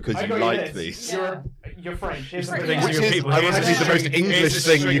this because you like these. You're French. Which is ironically the most English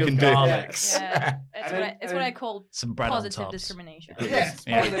thing you can do. Yeah, it's what I call some bread positive on tops. discrimination. You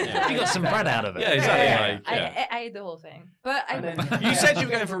got some bread out of it. Yeah, exactly. I ate the whole thing, but You said you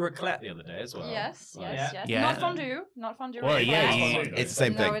were going for raclette the other day as well. Yes. Yeah. Not fondue. Well, It's the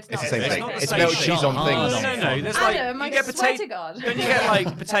same thing. No, it's It's the not. same It's thing. not the It's same melted thing. cheese on things. No. There's like Adam, you I get swear to potato. God. Don't you get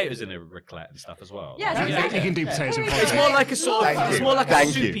like potatoes in a raclette and stuff as well? Yes, Like, exactly. You can do potatoes and It's more like a sort of. It's more like a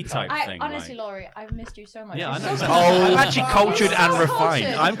soupy type thing. Honestly, Laurie, I've missed you so much. Yeah, I You're know. so I'm actually cultured and so refined.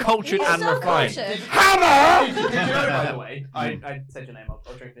 cultured. I'm cultured You're and so refined. cultured. Hammer! Did you know, by the way, I said your name, I'll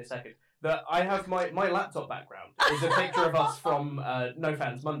drink in a second, that I have my laptop background is a picture of us from No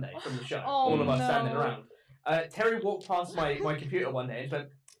Fans Monday, from the show. Oh, all of us no. standing around. Terry walked past my computer one day and went,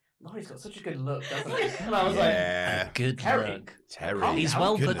 Laurie's got such a good look, doesn't he? And I was like, Good Terry. look. Terry. He's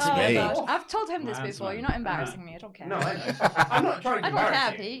well put Goodness together. me. Oh, I've told him this Man's before. man. You're not embarrassing me. I don't care. No, I know. I'm not trying to I don't embarrass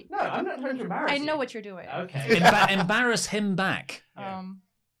care, you. Pete. No, I'm not trying to embarrass I you. know what you're doing. Okay. Embarrass him back.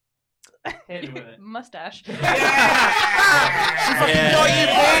 Hit me with it. Mustache.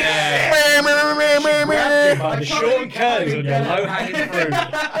 By the short curves on your low-hanging fruit.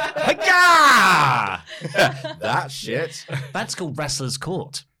 That shit. That's called Wrestler's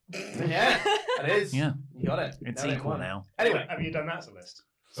Court. Yeah, it is. Yeah. You got it. It's Got it. equal now. Anyway, Have you done that as a list?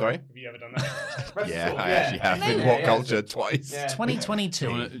 Sorry? Have you ever done that? Yeah, I actually have in What Culture twice. Yeah.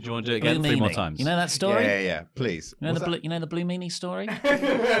 2022. Do you want to do it again Blue 3 more Meanie. times? You know that story? Yeah, please. You know What's the Blue Meanie story?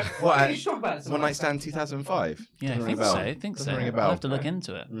 What? You should talk about it some One more. Night Stand 2005? Yeah, I Doesn't ring think a bell. so. I think Doesn't so. ring a I'll bell. have to look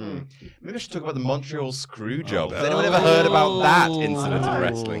into it. Maybe I should talk about the Montreal screw job. Has anyone ever heard about that incident in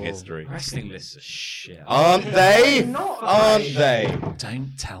wrestling history? Wrestling lists are shit. Aren't they? Aren't they?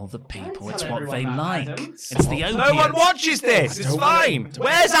 Don't tell the people it's tell what they everyone that, like. Adam. It's the opiates. No one watches this. It's fine.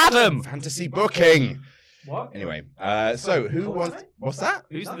 Where's Adam? Fantasy booking. What? Anyway, so who wants? What's that?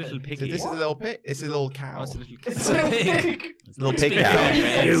 Who's the little So piggy? this is a little pig. This is a little cow. What's the little It's a pig. It's a little pig cow.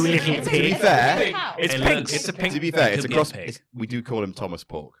 You little It's a To be pig. fair, Cow. It's It pink. looks- It's a pink. To be fair, it's a Could be a cross. pig. We do call him Thomas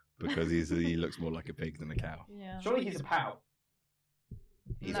Pork because he looks more like a pig than a cow. Yeah. Surely he's a pow.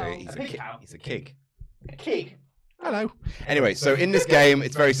 He's No. a he's A a pig ki- cow. he's a kig. A kid. Hello. Anyway, so in this game,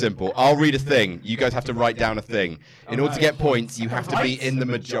 it's very simple. I'll read a thing. You guys have to write down a thing. In order to get points, you have to be in the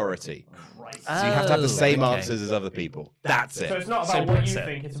majority. So you have to have the same answers as other people. That's So it. it's not about what you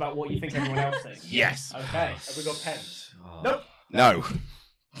think, it's about what you think everyone else thinks. Yes. Okay. Have we got pens? Nope. No.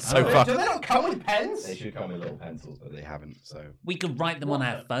 So far. Do they not come with pens? They should come with little pencils, but they haven't. So. We could write them on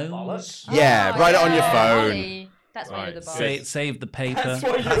our phones. Yeah, write it on your phone. Ollie. That's why you're the boss. Save the paper. That's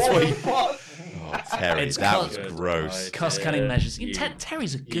what you want. Oh, Terry, It's that called- was gross. Cost-cutting measures.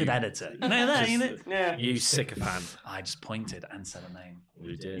 Terry's a good editor. You know that, you know? Yeah. You sycophant. I just pointed and said a name.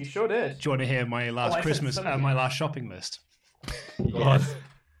 You You did. sure did. Do you want to hear my last I said Christmas, something. my last shopping list? What?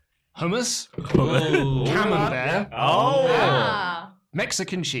 Hummus, Oh. camembert, Oh. Ah.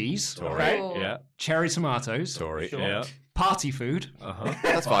 Mexican cheese, Okay. Cool. Yeah. cherry tomatoes, Sorry. Yeah. party food, Uh-huh.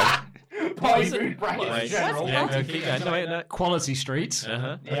 That's fine. Party food brackets in Wait. general. Yeah, no, keep going. No, wait, no. Quality Street,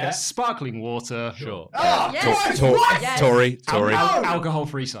 Uh-huh. Yeah. sparkling water, Sure. Ah, Yes. Yes. Tory.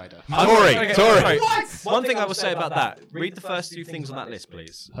 alcohol-free cider. Tory. Okay, Tory. sorry. What? One thing I will say about that. Read the first 2 things on that list,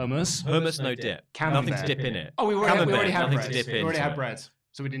 please. Hummus. Hummus, no dip. Camembert. Nothing to dip in it. Oh, we already Camembert, had nothing bread. to dip We already into had it. bread,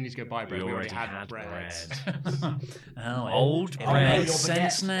 so we didn't need to go buy bread. We already had bread. Oh, Old it bread. makes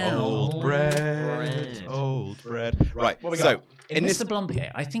sense now. Old bread. Old bread. Right. What we So got? in this, Mr.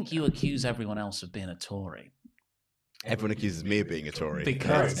 Blompier, I think you accuse everyone else of being a Tory. everyone accuses me of being a Tory.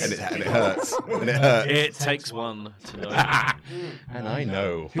 Because- and it hurts. And it hurts. It takes one to know. And I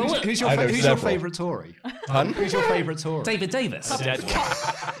know. Who's your I know who's your several. favourite Tory? Pun? Who's your favourite Tory? David Davis. Dead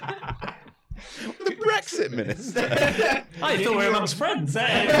one. The Brexit minister? I thought we were amongst friends.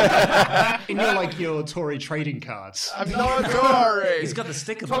 In your Tory trading cards. I'm not a Tory. He's got the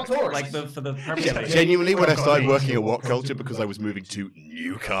sticker Top book, Tories. like for the Premier Yeah, League. genuinely, when I started working at What Culture, because I was moving to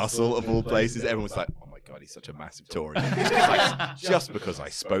Newcastle of all places, everyone was like, "Oh my god, he's such a massive Tory." Just because I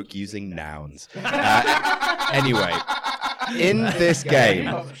spoke using nouns. Anyway, in this game,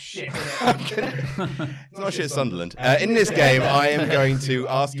 Oh, shit. it's not shit Sunderland. In this game, I am going to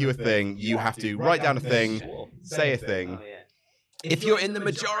ask you a thing. You have to write down a thing, say a thing. If you're in the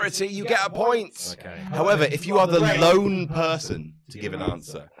majority, you get a point. Okay. However, if you are the lone person to give an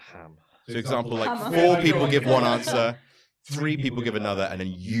answer, so for example, like 4 people give one answer, 3 people give another, and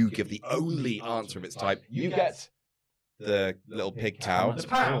then you give the only answer of its type, you get the little pig cow, The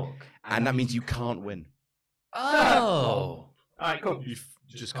pound. and that means you can't win. Oh. Alright, cool. You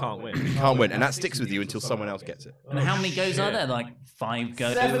just can't win. You can't win, and that sticks with you until someone else gets it. And how many goes are there? Like 5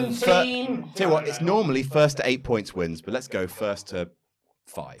 goes. 17. Tell you what, it's normally first to 8 points wins, but let's go first to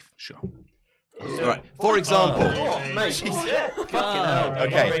 5. Sure. All right. For example, Oh, mate.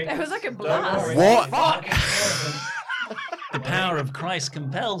 okay. It was like a blast. What? The power of Christ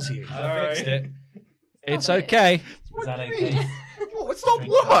compels you. I fixed it. It's okay. Is that okay? It's not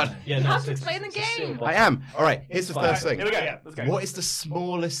what? Yeah, You no, have to explain the game. I am. All right. Here's the first thing. Here we go. Yeah, let's go. What is the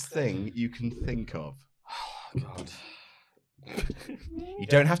smallest thing you can think of? God. You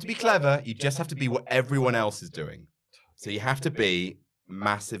don't have to be clever. You just have to be what everyone else is doing. So you have to be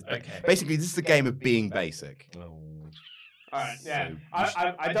massive. Basically, this is a game of being basic. Alright, yeah. So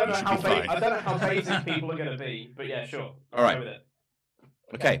I don't know should how be fine. I don't know how basic people are going to be, but yeah, sure. All right. Go with it.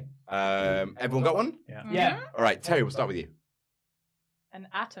 Okay. Everyone got one? Yeah. All right. Terry, we'll start with you. An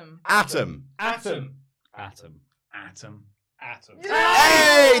atom. Atom. Atom. Atom. Atom. Atom.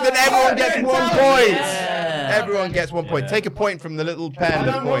 Hey, then everyone gets 1 point. Yeah. Everyone gets 1 point. Take a point from the little I pen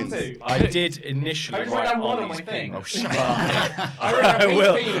with don't want points. to. I did initially I just wrote write down 1 on Ollie's my thing. thing. Oh, shut up. I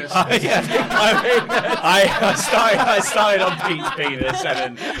will. I started on Pete's penis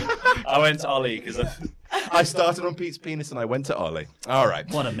and then I went to Ollie because I started on Pete's penis and I went to Ollie. All right.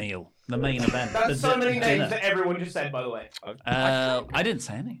 What a meal. The main event. That's The so many dinner. names that everyone just said, by the way. I didn't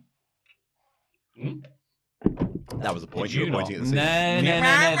say any. That was a point. Did You you were pointing at No, the no, scene. no.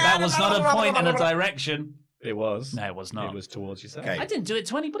 That was not a point in a direction. it was. No, it was not. It was towards yourself. Okay. I didn't do it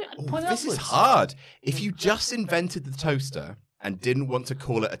to anybody. I Oh, pointed this is upwards. hard. If you just invented the toaster and didn't want to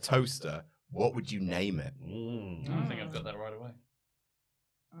call it a toaster, what would you name it? Mm. I don't think I've got that right away.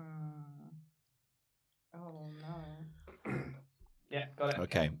 Oh no. Yeah, got it.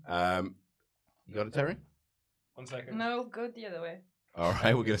 Okay. You got it, Terry? 1 second. No, go the other way. All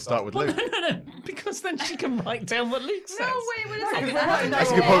right. We're going to start with Luke. No, because then she can write down what Luke says. No, wait a second.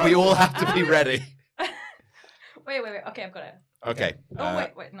 That's a good point. We all have to be ready. Wait. Okay, I've got it. Okay. Oh,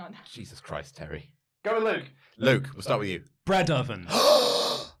 wait, no. Jesus Christ, Terry. Go with Luke. Luke, we'll start with you. Bread oven.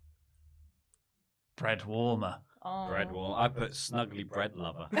 Bread warmer. Oh. Bread wall. I put Snuggly Bread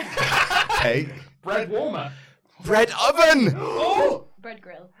Lover. Okay. Bread warmer. Bread oven. Oh! Bread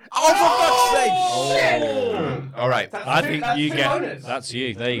grill. Oh, for fuck's sake. All right. I think That's you two get. bonus. That's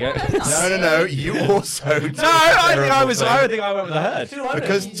you. There you go. No. You also. No, I think I went with the herd. Two bonus.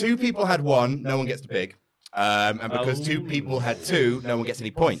 Because 2 people had 1, no one gets the pig. And because 2 people had 2, no one gets any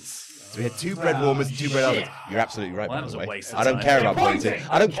points. So we had 2 bread warmers and 2 bread ovens. You're absolutely right, Well, that by was the a way. waste of I don't time. care about You're pointing. pointing.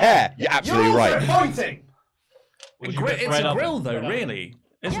 I don't care. You're You're absolutely also right. pointing. Would you It's put bread a oven? grill, though, really,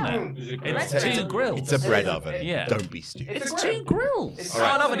 isn't it? It's 2 grills. It's a bread oven. Yeah. Don't be stupid. It's 2 grills. It's All right.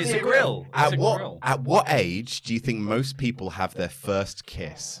 not an oven, it's a grill. At what age do you think most people have their first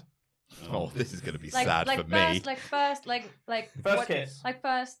kiss? Oh, this is going to be sad for me. First kiss. Like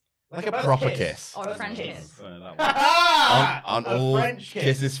first Like a proper kiss. or French kiss. Aren't A all French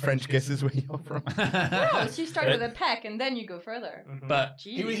kiss. French kisses where you're from? No, so you start with a peck and then you go further. But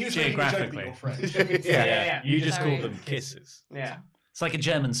He was making a joke that geographically, you're French. Yeah. You just Sorry. call them kisses. Yeah. it's like a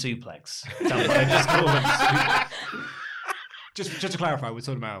German suplex. Just call them Just to clarify, we're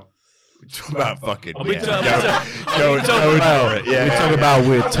talking about. We're talking about fucking. we yeah. talk- Go for it. Yeah. We talk about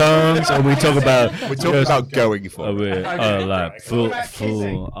with tongues, or we talk about We're talking about going for it. with Okay, like right. full What about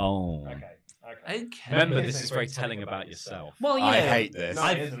kissing? on. Okay. Okay. Remember, this is very telling about yourself. Well, yeah. I hate this. No,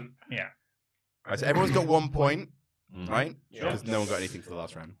 it isn't. Yeah. Right, so everyone's got 1 point, Mm. right? Sure. Because no one got anything for the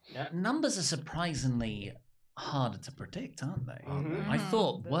last round. Numbers are surprisingly harder to predict, aren't they? Mhm. I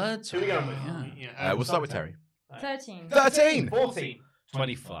thought words. Who are we going with? Yeah. We'll start with Terry. 13. 13. 14.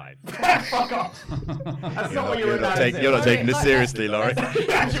 25. Fuck off. That's not what you wrote down. is it? You're not taking this Okay. seriously, Laurie. You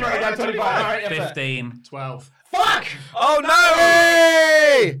actually wrote down 25. All right, yeah, fair. 15. 12. Fuck! Oh no!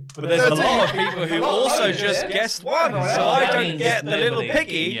 Hey! But there's a lot of people who also just guessed one, so I don't get the little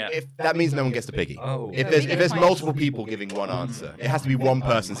piggy. Yeah. If that means no one gets the piggy. Oh. If there's multiple people giving one answer, it has to be one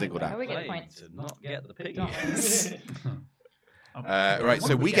person singled Oh, out. we get points. To not get the piggy. Right,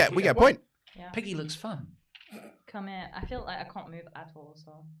 so we get a point. Yeah. Piggy looks fun. Come here. I feel like I can't move at all,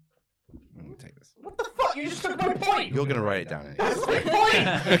 so. Let me take this. What the fuck? You just took my point! You're gonna write it down. That's Anyway.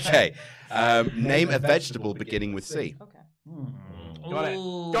 my point! Okay. Name a vegetable beginning with C. Okay. Got it.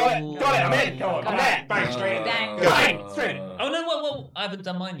 Got it. Got it. I'm in. Come on. Come on. Bang straight in. Bang. Bang straight in. Oh no! Whoa! I haven't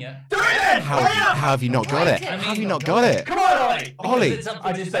done mine yet. Do it then! How have you not got it? How have you not got it? Come on, Ollie! Ollie. It's up for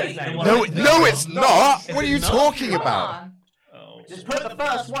I just said debate, his name. the one No, I- no, it's not. What are you talking Come about? on. Oh. Just put the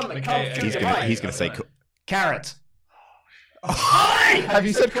first one that comes to He's your gonna mind. say. Carrot. Have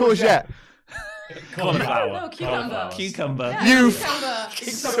you said courgette? Cauliflower. No, cucumber. Cucumber. Yeah, You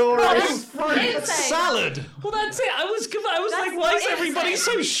cucumber. Insane. Salad. Well, that's it. I was That's like, why is insane. everybody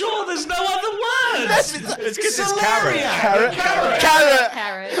so sure there's no other words? It's because it's carrot. Carrot.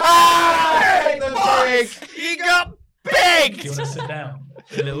 Carrot. Ah! The pig. You got Do pig! you want to sit down?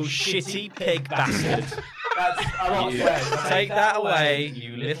 You little shitty pig bastard. That's a lot You swears. take that away,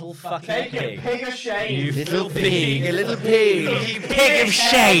 you little fucking Take your pig. pig of shame. You Little filthy pig, a little pig. You pig of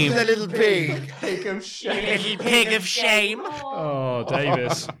shame. The little pig. Pig of shame. You pig of shame. Oh,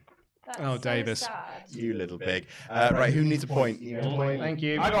 Davis. That's Oh, so Davis. sad. You little pig. Right, who needs a point? You get a point. Thank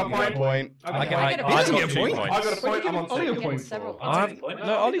you. I got a You get a point. I get I get a I point. got You get a 2 point. points. I got a point. I'm on Ollie a two. point. Several I points. have,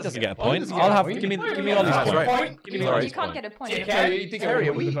 no, Ollie doesn't get a point. doesn't get I'll a have. point. Give me That's Ollie's right. point. Give me Sorry. Ollie's You can't point. get a point. Dickhead. Terry, you did get Terry,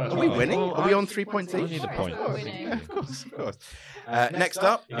 a are we point with the first one. winning? Are we on 3 points I each? need a Of point. course we're winning. Yeah, of course. Next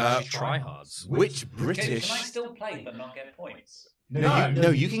up, Tryhards. which Can I British? still play but not get points?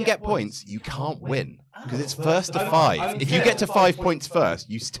 No, you can get points. You can't win because it's first to 5. If you get to 5 points first,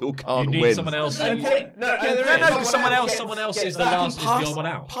 you still You can't need win. someone else. And take- no, and No, take because someone else is the last, is the odd one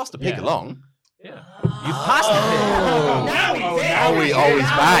out. Pass the pig along. Yeah. You passed the Now he's in. Now he's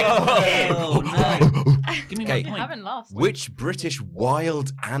back. Oh no! Give me Okay. my point. Haven't lost. Which British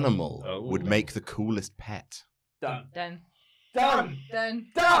wild animal would make the coolest pet? Done. Done. Done. Done.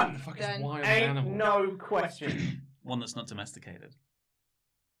 Done. Done. Wild Ain't animal. no question. One that's not domesticated.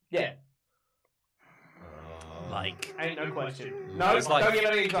 Yeah. Like Ain't no question. No, There's like- don't give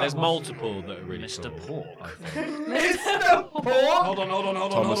any There's examples. multiple that are really Mr. cool. Pork. Mr. Pork. Hold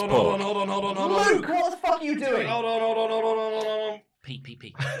on. Thomas Pork. Luke, what the fuck are you doing? P.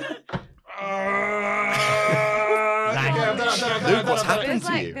 Luke, what's happened There's to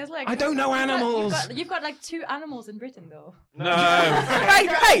like, you? there's like. I don't know animals. You've got like 2 animals in Britain though. No.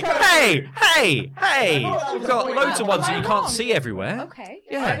 Hey! We've got loads of ones that you can't see everywhere. Okay.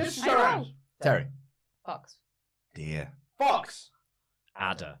 Yeah. Just I show know. around. Terry. Fox. Deer. Fox.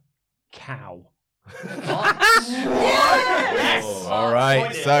 Adder. Cow. Yes. All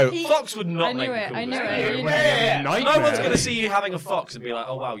right. So Fox would I not knew make it. the I knew coolest it. pet. You knew Yeah. it. No one's going to see you having a fox and be like,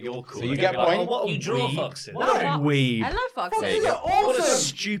 oh wow, you're cool. So you They're get gonna be like, point? oh, what a You draw weeb. foxes. What a Fox. weeb. I love foxes. Foxes are What a awesome.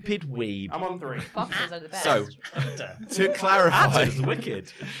 stupid weeb. I'm on 3. Foxes are the best. So to clarify, Adder's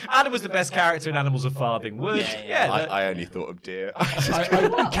wicked. Adder was the best character in Animals of Farthing Wood. Yeah. I only thought of deer.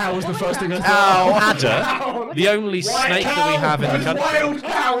 Cow was the first thing I Cow, thought. adder, the only snake that we have in the country. Wild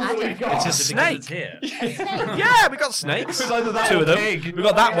cows that we've got. It's a snake. Here. Yeah, we got snakes. 2 of them. We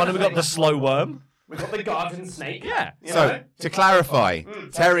got that one, and we got the slow worm. We've got the garden snake. Yeah. You So know? to clarify,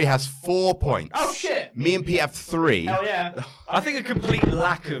 Terry has 4 points. Oh shit. Me and Pete have 3. Hell yeah. I think a complete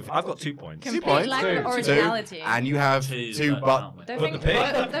lack of. I've got 2 points. 2 points. lack of 2. originality. And you have 2, 2, but The But thing, the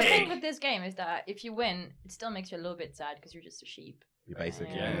pig. the thing with this game is that if you win, it still makes you a little bit sad because you're just a sheep. you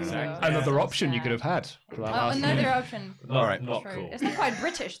basically. Yeah, exactly. Another option you could have had. For that last Another option. All right. Not True. cool. It's not quite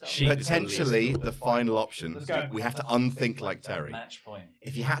British though. Sheep is Potentially the final option. Let's go. We have to unthink like Terry. Match point.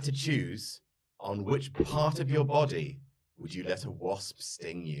 If you had to choose, on which part of your body would you let a wasp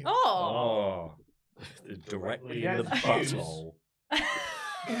sting you? Oh. Oh. Directly Yeah, in the choose. butthole.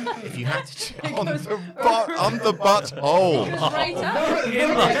 If you had to choose It on goes- the butthole. It goes right up. In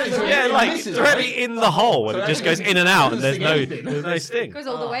the, yeah, like directly in the hole, and it just goes in and out, and there's no sting. Goes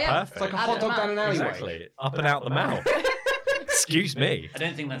all the way up. Perfect. It's like a Out hot of the dog down an mouth. alleyway. Exactly. Up and out the mouth. Excuse me. I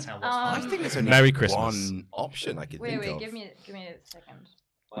don't think that's how. I What's think there's only Merry Christmas. one option I could think Wait, of. give me a second.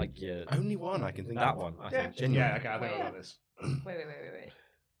 Like yeah, Only one I can think that of. one. I Yeah. think. Genuinely. Yeah, okay, I think I got this.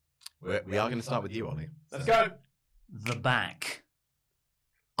 Wait. We are going to start with you, Ollie. Let's go. the back?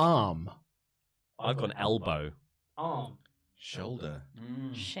 Arm. I've got an elbow. Arm. Shoulder.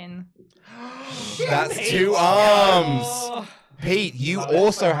 Shin. That's 2 arms. Pete, you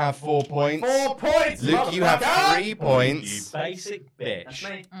also have 4 points. 4 points. Luke, you have motherfucker. 3 points. You basic That's bitch.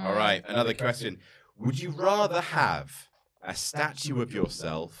 me. All right, another question. Would you rather have a statue of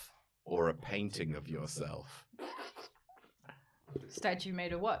yourself or a painting of yourself? Statue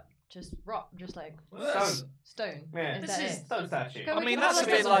made of what? Just rock, just like stone. Yeah. Is This that is it? stone statue. Go I with mean, the that's a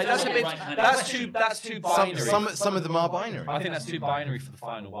colours bit of like the that's too binary. Some of them are binary. I think that's too binary for the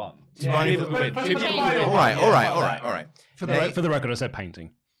final one. Binary Leave it with- but- leave it but- with- All right. For the record, I said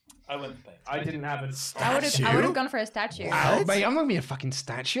painting. I went for painting. I didn't have it. I would have gone for a statue. Oh, mate, I'm not gonna be a fucking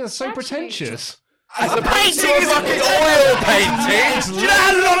statue. That's so Statue. pretentious. As a painting is fucking oil painting. Do you know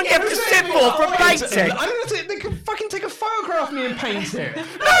how long you have to sit for a painting? I'm gonna take. They can fucking take a photograph of me and paint it. No,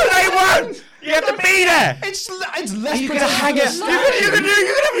 they won't. You have to be there. It's less. You can hang it. You can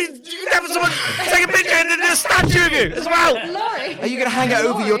have someone take a picture and then a statue of you as well. Laurie. Are you going to hang it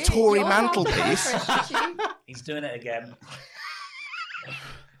over your Laurie, Tory you'll have to pose mantelpiece? for a statue. He's doing it again.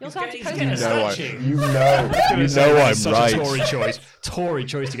 You'll have to He's pose getting for a a statue. You know I'm Such right. a Tory choice. Tory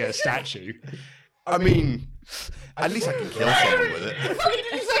choice to get a statue. I mean, at least I can kill someone with it.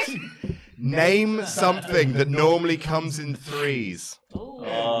 Name something that normally comes in threes. Me.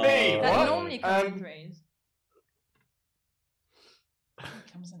 That What? normally comes in threes.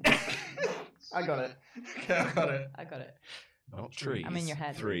 I got it. I got it. I got it. Not trees. I'm in your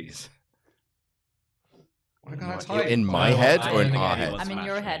head. Threes. Why can't I You're type? in my head I or don't in think our anyone's head? I'm in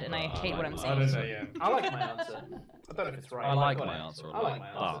your matching, head and I but hate what I'm I saying. don't know. Yeah. I like my answer. I don't know if it's right. I like got my it. answer a I lot. like my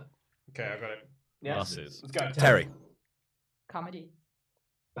answer. Okay, I got it. Yeah. Buses. Let's go. Terry. Comedy.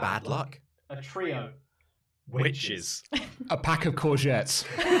 Bad luck. A trio. Witches. A pack of courgettes.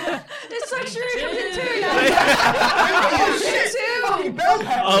 It's so true.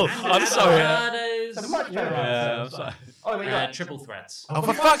 Oh, I'm sorry. It's a much better Yeah, answer. I'm sorry. Oh, we got Triple threats. Oh,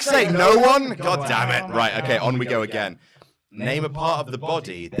 for fuck's sake, no one? God damn it. Right, okay, on we go again. Name a part of the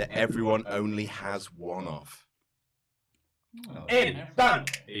body that everyone only has one of. in. Done.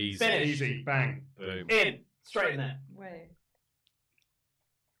 Easy. Finish. Easy. Bang. Boom. In. Straight in there. Wait.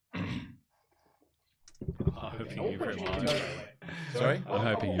 I'm hoping you arrived. Sorry? I'm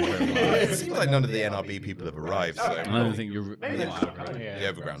hoping you It arrived. seems like none of the NRB people have arrived, so. I don't think you're. Maybe they right. should. The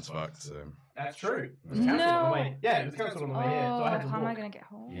overground's fucked, so. That's true. It was cancelled on the way. Yeah, it was cancelled on the way here. So I had to how am I walk gonna get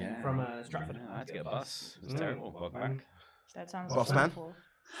home? Yeah. from Stratford. I had to get a bus. It was terrible. Welcome back. That sounds Boss man? awful.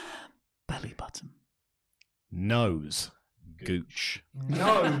 Belly button. Nose. Gooch.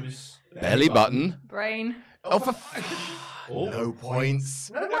 Nose. Belly button. Brain. Oh, for no points.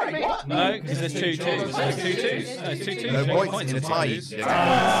 No, wait, what? No, because there's two twos. There's two twos. No, there's two twos. No One points in a and tie. twos.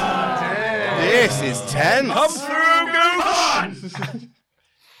 This is tense. Come through, Gooch!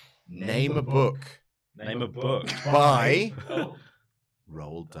 Name a book Name a book. by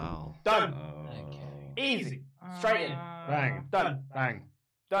Roald Dahl. Done. Oh. Easy. Straight in. Bang. Done. Bang.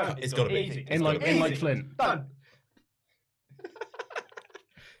 Done. It's gotta be. Easy. In like Easy. Flint. Done.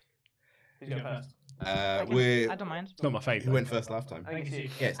 Who's going first? I We don't mind. It's not my favourite. who went first last time? I think it's you.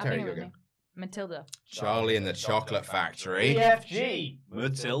 Yeah, it's I Terry. think You it go was again. me. Matilda. Charlie and the Chocolate Factory. EFG.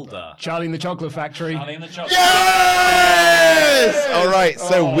 Matilda. Charlie in the Chocolate Factory. Charlie in the chocolate. Yes! All right,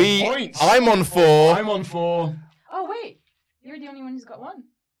 so Oh, we. points. I'm on 4. I'm on 4. Oh wait, you're the only one who's got one.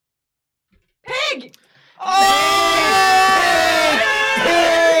 Pig.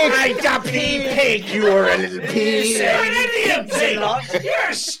 Pig! You are a little pig. You're an idiot, pig! You're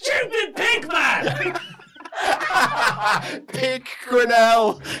a stupid pig man! Pig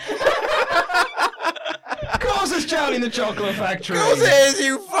Grinnell. Of course it's Charlie in the Chocolate Factory. Of course it is,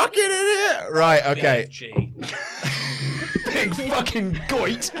 you fucking idiot. Right, okay. BFG. Big fucking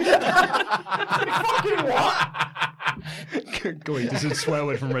goit. Fucking what? Goit is a swear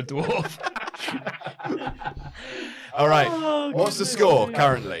word from Red Dwarf. All right. What's the score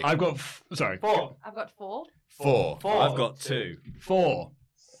currently? I've got... sorry. 4. I've got 4. 4. I've got 2. 4.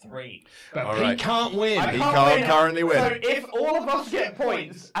 3. But All he right. can't win. I He can't can't win. currently win. So if all of us get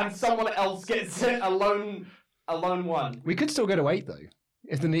points and someone else gets a lone one. We could still go to 8 though.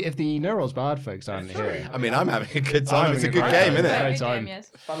 If the Neurals Bard folks aren't here. I mean, I'm having a good I'm time. It's a having good great game, isn't time. it? Great Good time. game,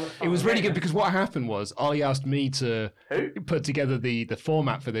 yes. It was really good because what happened was Ollie asked me to Who? put together the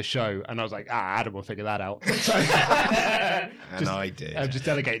format for this show, and I was like, Adam will figure that out. So And I did. I've just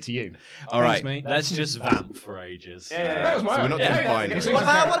delegated to you. All Thanks, right. mate. Let's just vamp for ages. That was my So we're not idea. doing binary. We'll sing What some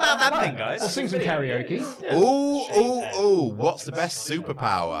about, karaoke. what about that thing, We'll guys? sing some karaoke. Ooh. What's the best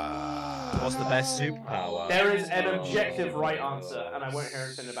superpower? What's the best superpower? There is an objective right answer, and I won't hear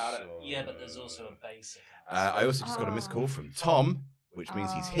anything about it. Yeah, but there's also a basic. I also just got a missed call from Tom, which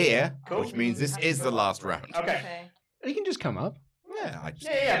means he's here, Cool. which means this is the last round. Okay. You can just come up. Yeah, I just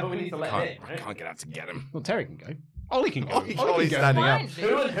Yeah, but we need to let can't, it in, I right? can't get out to get him. Well, Terry can go. Ollie can go. Ollie's Ollie can go. standing up. Fine, Who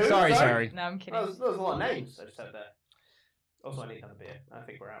dude. and who? Sorry, Terry. No, I'm kidding. There's a lot of names I just said there. Also, I need another beer. I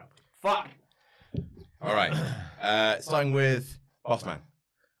think we're out. Fuck. All right. Starting with Bossman.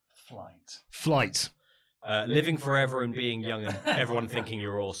 Flight. Living forever and being young and everyone thinking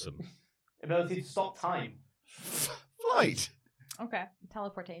you're awesome. Ability to stop time. Flight. Okay.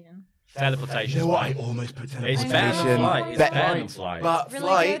 Teleportation. Teleportation. You know what? I almost put It's teleportation. better than flight. It's better than flight. But Really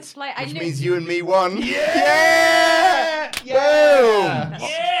flight, good flight. I which knew- means you and me won. Yeah! Boom!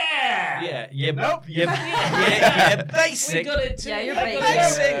 Yeah, basic. We got it too. Yeah, you're Basic.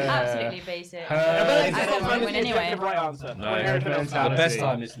 basic. Absolutely basic. Ability to I stop don't time win is anyway. the right answer. No, Everything else the is best fantasy.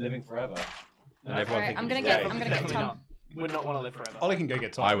 time is living forever. And everyone Alright, thinking I'm it's gonna great. get Tom. Would not want to live forever. Ollie can go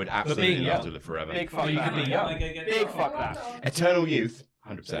get Tom. I would absolutely being love young. to live forever. Big fuck You that. could be young. Big fuck that. Eternal youth,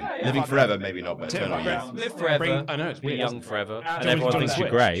 100%. Living forever, maybe not, but eternal youth. Live forever. I know, it's Be weird, young isn't it? forever. And And everyone John thinks you're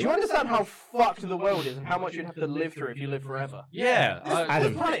Switch. Do great. you understand how fucked the world is and how much you'd have to live through if you live forever? Yeah.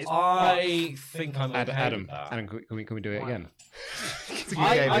 Adam. I think I'm okay Adam, with that. Adam, can we do it again?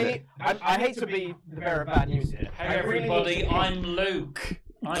 I hate to be the bearer of bad news here. Hey everybody, I'm Luke.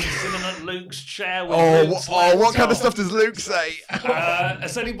 I'm sitting at Luke's chair with Oh, Luke's what kind laptop. of stuff does Luke say?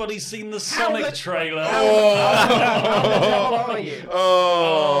 Has anybody seen the Sonic trailer? How are you?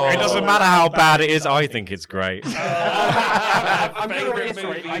 Oh. It doesn't matter how bad it is, I think it's great. I'm going to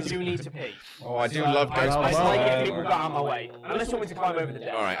reiterate, I do need to pee. Oh, I do love I Ghostbusters. like it if people got out of my way. Unless you want me to climb over the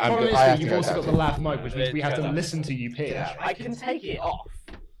desk. All right, Problem is I that have to you've go also got the down. laugh mic, which means we have to listen to you pitch. I can take it off.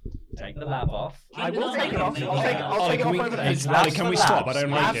 Take the lab off. I will take it off. I'll take it off over there. Ollie, can we stop? I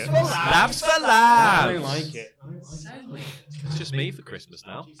don't like it. Labs for I labs. don't like it. It's just me for Christmas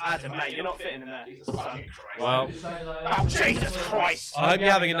now. Adam, mate, you're not fitting in there. Well, Oh, Jesus Christ! I hope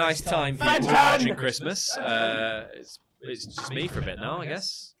you're having a nice time for Fun. watching Christmas. It's just me for a bit now, I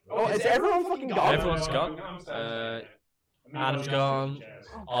guess. Oh, is everyone fucking gone? Everyone's gone. Adam's gone.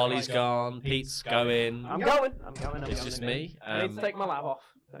 Ollie's gone. Pete's going. I'm going. It's just me. I need to take my lab off.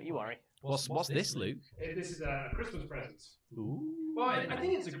 Don't you worry. What's this, Luke? This is a Christmas present. Ooh. Well, I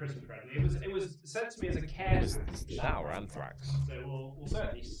think it's a Christmas present. It was sent to me as a care package. That or anthrax? So we'll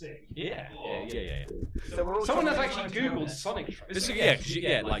certainly see. Yeah. So we're all Someone has trying to actually Googled Sonic trailer. This is, yeah, 'cause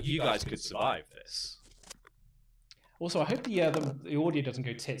yeah, like you guys could survive this. Also, I hope the audio doesn't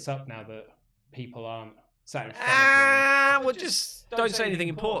go tits up now that people aren't sat in front Well, just don't say anything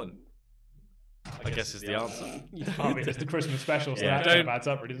important. I guess is the answer. of them. It's the Christmas special, so Yeah, that kind of adds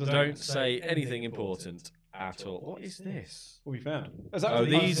up, really, doesn't don't it? say anything important at all. What is this? What we found. Oh,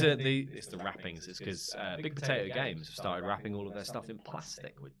 these are it's the wrappings. It's because Big Potato Games have started wrapping all of their stuff in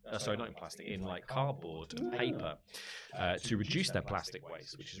plastic. Sorry, not in plastic, in like cardboard and paper to reduce their plastic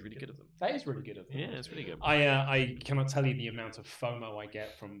waste, which is really good of them. That is really good of them. Yeah, it's really good. I cannot tell you the amount of FOMO I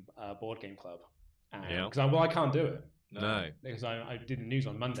get from Board Game Club. Yeah. Because I can't do it. No. Because I did the news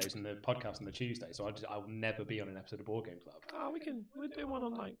on Mondays and the podcast on the Tuesday, so I will never be on an episode of Board Game Club. Oh, we'll do one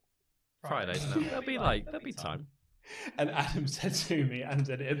on like Fridays now. There'll be time. And Adam said to me, and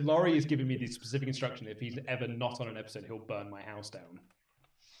Laurie is giving me the specific instruction: if he's ever not on an episode, he'll burn my house down.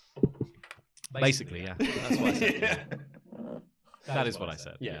 Basically, yeah. That's what I said. Yeah. That is what I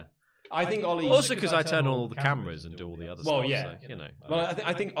said. Yeah. I think Ollie. Also, because I turn on all the cameras and do all the other stuff. Well, yeah. So, you know. Well,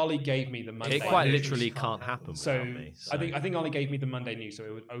 I think Ollie gave me the Monday. It quite news. literally can't happen So, without me. So. I think Ollie gave me the Monday news, so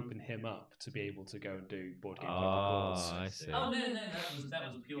it would open him up to be able to go and do Board Game Club reports. I see. Oh no,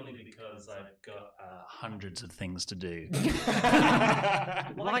 that was purely because I've got hundreds of things to do.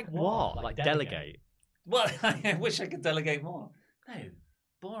 Like what? Like delegate? Well, I wish I could delegate more. No,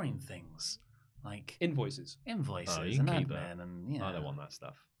 boring things like invoices Oh, and you can keep that. admin, and yeah. I don't want that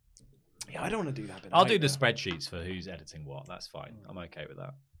stuff. Yeah, I don't want to do that. Bit I'll do either. the spreadsheets for who's editing what. That's fine. I'm okay with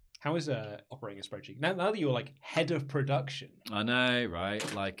that. How is operating a spreadsheet? Now that you're like head of production. I know,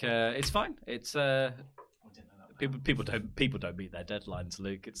 right? Like, it's fine. It's people don't meet their deadlines,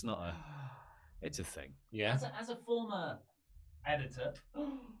 Luke. It's not a. It's a thing. Yeah. As a former editor.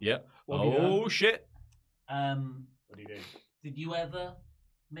 Yeah. What have you done? Oh shit. What do you do? Did you ever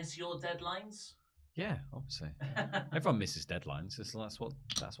miss your deadlines? Yeah, obviously. Everyone misses deadlines. That's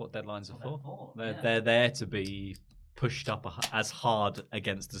what deadlines are for. Yeah. They're there to be pushed up as hard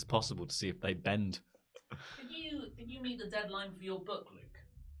against as possible to see if they bend. Did you meet the deadline for your book,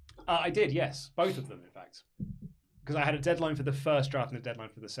 Luke? I did, yes, both of them, in fact. Because I had a deadline for the first draft and a deadline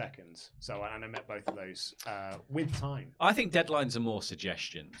for the second. So I met both of those with time. I think deadlines are more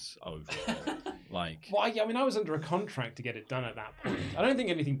suggestions overall. Like, Well, I was under a contract to get it done at that point. I don't think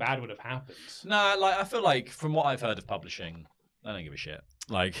anything bad would have happened. no, like I feel like from what I've heard of publishing, I don't give a shit.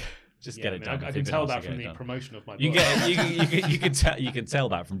 Like, just Yeah, get it done. I If can you've been tell asked that to from get the it done. promotion of my book. You can tell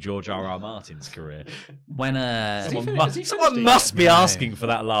that from George R.R. Martin's career. When Has he someone finished it must be No. asking for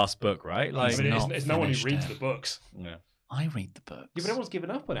that last book, right? Like, I mean, not it's no one who finished reads it. the books. yeah. I read the books. Yeah, but everyone's given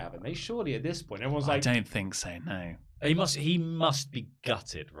up on it, haven't they? Surely at this point, everyone's I like, don't think so, no. He must be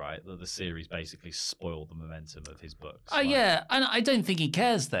gutted, right? That the series basically spoiled the momentum of his books. Yeah, and I don't think he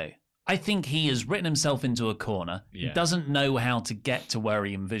cares, though. I think he has written himself into a corner. Yeah. He doesn't know how to get to where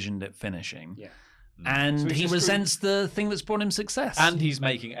he envisioned it finishing. Yeah. And So he's he just resents the thing that's brought him success. And he's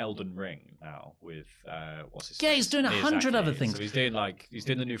making Elden Ring now with what's his? Yeah, he's doing 100 Exactly. other things. So he's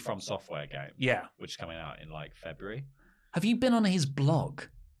doing the new From Software game. Yeah. which is coming out in like February. Have you been on his blog?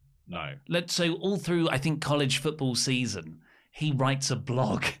 No. So all through, I think, college football season, he writes a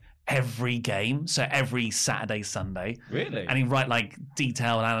blog every game. So every Saturday, Sunday. Really? And he write like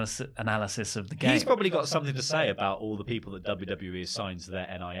detailed analysis of the game. He's probably got something to say about all the people that WWE assigns to their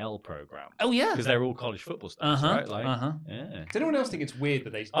NIL program. Oh yeah, because they're all college football stars, right? Like, yeah. Does anyone else think it's weird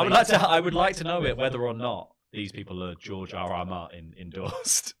that they? I would like to know it whether or not these people are George R.R. Martin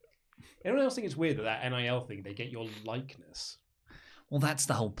endorsed. Anyone else think it's weird that NIL thing, they get your likeness? Well, that's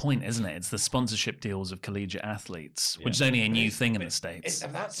the whole point, isn't it? It's the sponsorship deals of collegiate athletes, which is only a new thing in the States.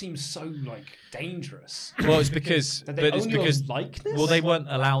 That seems so like dangerous. Well, it's because That they own your likeness? well, they weren't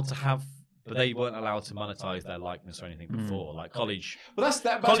allowed to have. But they weren't allowed to monetize their likeness or anything before. Like college, Well, that's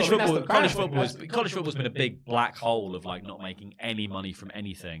that. college that's football. the bad College thing. football. That's- College football's been a big black hole of like not making any money from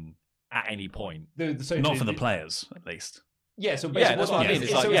anything at any point. Not for the players, at least. Yeah, so Yeah, basically, that's what I mean.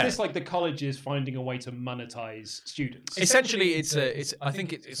 It's like, so yeah. is this like the colleges finding a way to monetize students? Essentially, I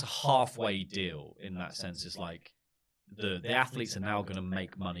think it's a halfway deal in that sense. It's like the athletes are now going to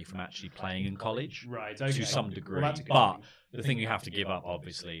make money from actually playing in college, Right, okay. to some degree. Well, that's a good but thing. the thing you have to give up,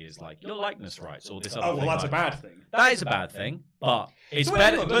 obviously, is like your likeness rights or this other Oh, well, thing. that's a like- bad thing. That is a bad thing, but it's So wait,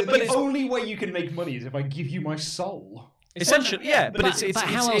 better. hang on, But the it's only way you can make money is if I give you my soul. essentially, yeah. But it's But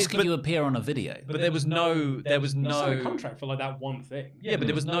how else can you appear on a video? But there was no It's not a contract for like that one thing. Yeah, but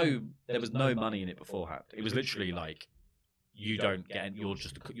there was no money in it beforehand. It was literally like you don't get. You're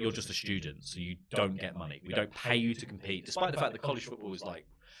just a student, so you don't get money. We don't pay you to compete, despite the fact that college football is like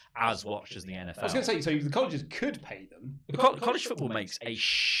as watched as the NFL. I was going to say, so the colleges could pay them. College football makes a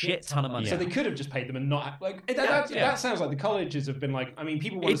shit ton of money. So they could have just paid them and not like Yeah. that sounds like the colleges have been like. I mean,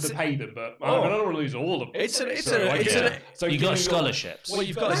 people want us to pay them, but Oh. I don't want to lose all of them. It's So You got giving scholarships. What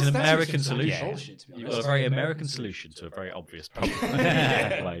you've got is That's an just American some solution. bullshit, to be You've honest. got a very American solution to a very obvious problem.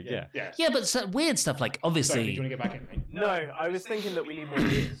 Yeah, but weird stuff like obviously. Sorry, do you want to get back in, mate? No, I was thinking that we need more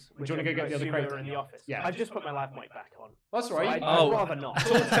beers. Do you want to go get the other crate crate in the office? Yeah. I've just put my live mic back on. That's So right. I'd rather not.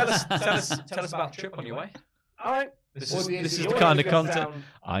 Tell us about the trip on your way. All right. This Well, is the the audio kind of goes content. down.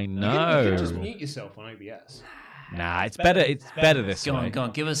 I You know. can just mute yourself on OBS. Nah, it's better. It's better this Go way. on, go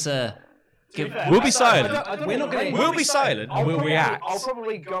on. Give us a. We'll be silent. We're not gonna- We'll be silent and we'll react. I'll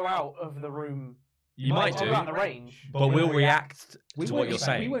probably go out of the room. You might I'll do, go out the range. but we'll react We to won't what you're hear-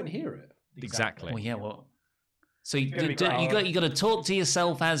 saying. We won't hear it. Exactly. Well, yeah. Well. So you gonna be great. got to talk to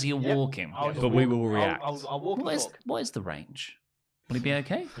yourself as you're walking. I'll just But we walk- will react. I'll walk and talk. What is the range? Will he be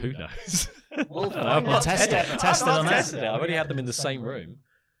okay? Who knows? We'll I've not test it. tested Test it on air. tested it. I've only had them in the same room.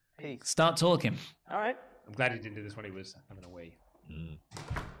 Peace. Start talking. All right. I'm glad he didn't do this when he was having a wee.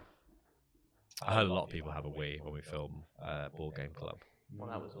 I heard a lot of people have a wee when we film Board Game Club. Well,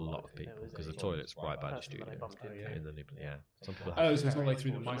 that was A lot of people because the toilet's right by the studio. In the yeah. Some people Oh, so it's not like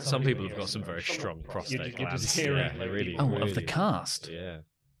through the mic. Some people have got some very strong prostate you're glands. just hearing, Yeah, like, they really, Oh, really, of the cast. Yeah.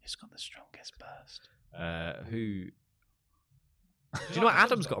 Who's got the strongest burst? Who? Do you know what?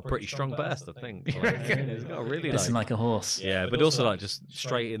 Adam's got a pretty strong burst, I think. Like, he's got a really Listen like a horse. Yeah, but also like just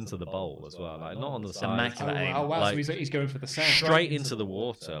straight into the bowl as well. Like not on the side. Immaculate aim. Oh, wow. Like, So he's going for the sound. straight into the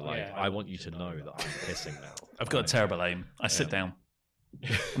water. Like Yeah. I want you to know that I'm pissing now. I've got a terrible aim. I sit down.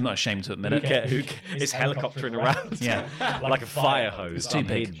 I'm not ashamed to admit Who it. cares? It's helicoptering around. Yeah. like a fire hose. It's too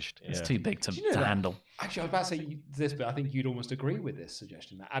big. unhinged. It's Yeah. too big to, Do you know to that? handle. Actually, I was about to say this, but I think you'd almost agree with this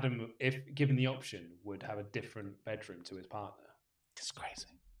suggestion that Adam, if given the option, would have a different bedroom to his partner. It's crazy.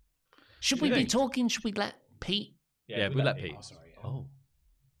 Should Do we you be think? talking? Should we let Pete? Yeah, we let Pete. Oh, sorry. Yeah. Oh.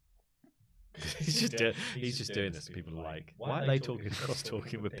 he's just doing this. People are like, why are they talking across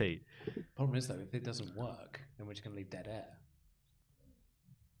talking with Pete? Problem is though, if it doesn't work, then we're just going to leave dead air.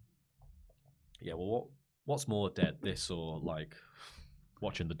 Yeah, well, what's more dead, this or like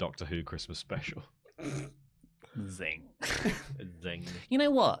watching the Doctor Who Christmas special? Zing. Zing. You know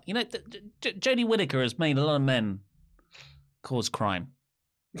what? You know, Jodie Whittaker has made a lot of men cause crime.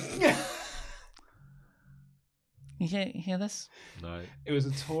 You hear this? No. It was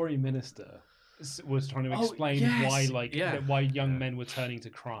a Tory minister was trying to Oh, explain yes, why young men were turning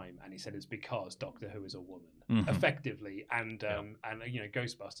to crime, and he said it's because Doctor Who is a woman, effectively, and you know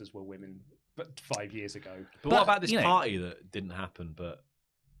Ghostbusters were women, but 5 years ago. But what about this you know- party that didn't happen? But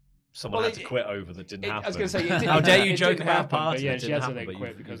someone had to quit over that didn't happen. I was going to say, it did, how dare you it joke did about happen, party? but yeah, that she didn't had to happen, then but quit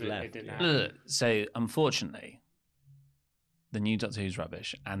you've because left. it didn't happen. So, unfortunately, the new Doctor Who's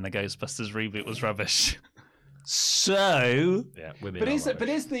rubbish, and the Ghostbusters reboot was rubbish. So, yeah, women. But is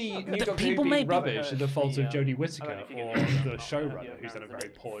the new Doctor Who being rubbish the fault of Jodie Whittaker or the showrunner who's done a very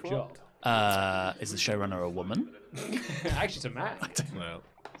poor job? Is the showrunner a woman? Actually, it's a man. Well,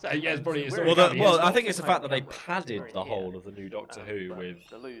 so, yeah, it's probably. It's I think it's the fact that they padded the whole of the new Doctor Who with.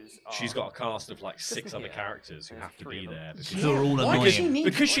 She's got a cast of like 6 other characters who have to be there because They're all annoying.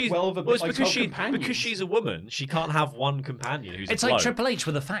 because she's a woman. She can't have one companion who's. It's a like bloke. Triple H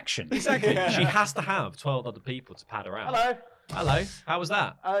with a faction. Exactly. She has to have 12 other people to pad around. Hello. How was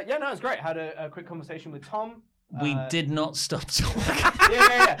that? Yeah, no, it was great. I had a quick conversation with Tom. We did not stop talking.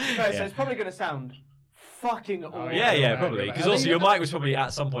 Yeah. No, so it's probably going to sound fucking awful. Yeah, probably. Because also your mic was probably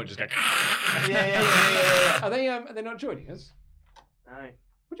at some point just going. Yeah. Are they not joining us? No.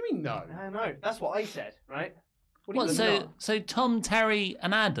 What do you mean no? No. That's what I said, right? What? So Tom, Terry,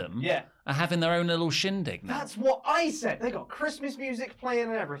 and Adam are having their own little shindig now. That's what I said. They got Christmas music playing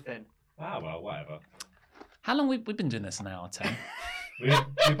and everything. Ah, well, whatever. How long we've been doing this? An hour 10. we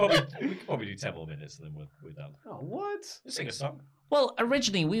could probably do 10 more minutes and then we're done. Oh, what? Let's sing a song. Well,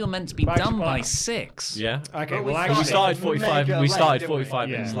 originally we were meant to be done by 6. Yeah. Okay. Well, we started 45. We started 45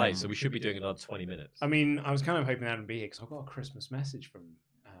 Yeah. minutes late, so we should be doing another 20 minutes. I mean, I was kind of hoping Adam would be here because I got a Christmas message from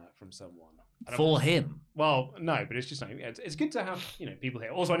someone. For him. Well, no, but it's just it's good to have people here.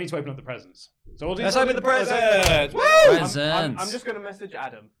 Also, I need to open up the presents. So Let's open the presents. Presents. I'm just going to message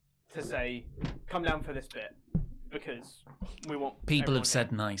Adam to say, come down for this bit because we want. People have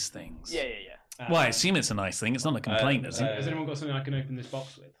said nice things. Yeah. Well, I assume it's a nice thing. It's not a complaint, is it? Has anyone got something I can open this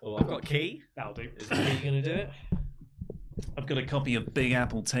box with? Oh, I've got a key. That'll do. Is the key going to do it? I've got a copy of Big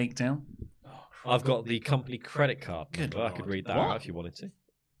Apple Takedown. I've got the company credit card. Good I could read that What? out if you wanted to.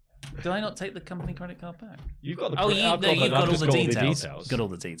 Did I not take the company credit card back? You've got the. You've got all the details. Got all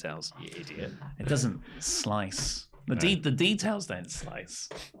the details. You idiot. It doesn't slice. The details don't slice.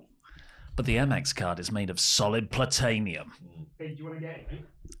 But the Amex card is made of solid platinum. Hey, do you want to get it?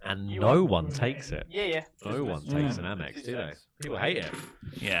 And no one takes it. Yeah. No one takes an Amex, do they? People hate it.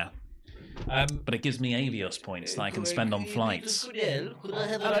 Yeah. But it gives me Avios points that I can spend on flights. Could I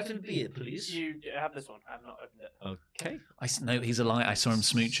have a little beer, please? You have this one. I've not opened it. Okay. No, he's a lie. I saw him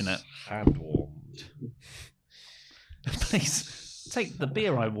smooching it. Hand warmed. Please, take the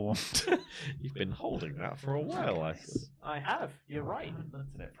beer I warmed. You've been holding that for a while, I have. You're right. I've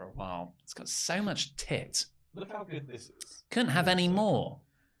looked at it for a while. It's got so much tit. Look how good this is. Couldn't have any more.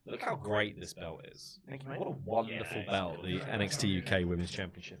 Look how great this belt is. Thank you, mate. What a wonderful belt the NXT UK Women's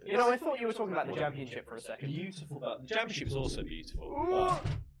Championship is. You know, I thought you were talking about the championship for a second. Beautiful belt. The championship is also beautiful. But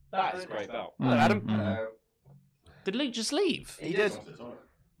that is a great belt. Hello, Adam. Did Luke just leave? He did.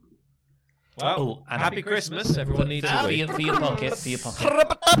 Well, happy Christmas. Everyone needs a week. For your pocket. For your pocket.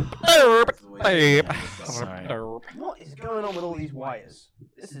 Sorry. What is going on with all these wires?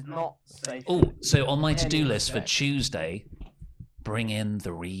 This is not safe. Oh, so on my to-do list for Tuesday, bring in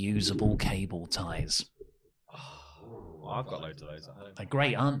the reusable cable ties. Oh, I've got loads of those at home. They're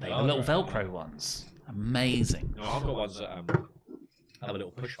great, aren't they? The little Velcro ones. Amazing. No, I've got ones that have a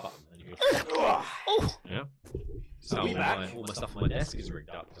little push button. And you go, yeah. So all my stuff on my desk is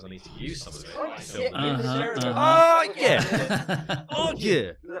rigged up because I need to use some of it. to film the news. Oh, yeah. Oh,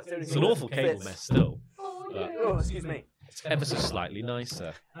 yeah. It's an awful cable mess still. But Oh, excuse me. it's ever so slightly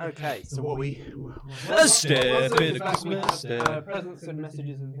nicer. Okay. So what we? A step in a Christmas step. Presents and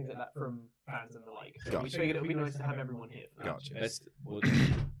messages and things like that from fans and the like. So we Gotcha. figured it would be nice to have everyone here. Gotcha.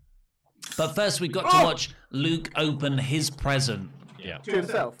 But first, we've got to watch Luke open his present Yeah. To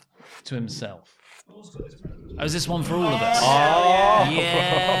himself. to himself. Oh, is this one for all of us? Oh,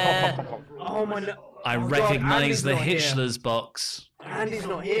 Yeah. Oh my no. I Oh, God, recognise Andy's the not here. Hitchler's box. Andy's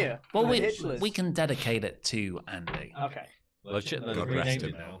not here. Well, The Hitchlers. we can dedicate it to Andy. Okay. Well, they've God renamed rest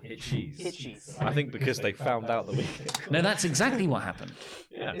it him. now. Hitchies. Hitchies. I think because they found out that we. No, that's exactly what happened.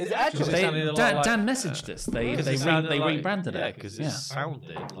 Yeah. Is it actually? It sounded a lot Dan, like- Dan messaged us. They Because it sounded like- rebranded Yeah, it. because it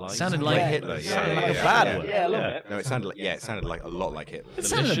sounded like. Sounded like Hitler. Yeah, sounded like yeah, a yeah, bad yeah. one. Yeah, a little bit. No, it sounded like a lot like Hitler. It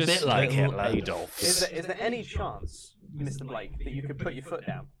sounded a Delicious bit like little Hitler. Adolf. Is there any chance, Mr. Blake, that you could put your foot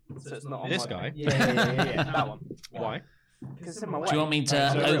down so it's not on This my guy? Yeah, that one. Why? Because it's in my way. Do you want me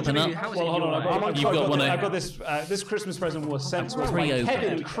to open up? Well, hold on. You've got one of. I've got this. This Christmas present was sent to us by Pre-opened.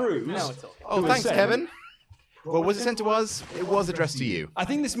 Kevin Cruz. Now it's all. Oh, thanks, Kevin. Well, was it sent to us? It was addressed to you. I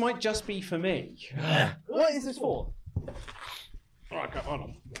think this might just be for me. What is this for? All right, come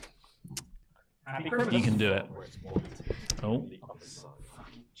on. Happy Christmas. You can do it. Oh,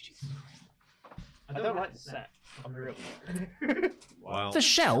 I don't like the set. Unreal. Wow. The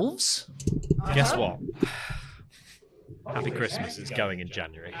shelves? Guess what? Happy Christmas is going in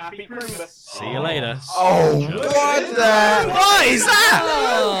January. Happy Christmas. See you later. Oh, what the? What is that?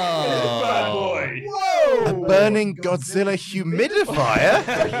 Whoa! A burning Godzilla humidifier?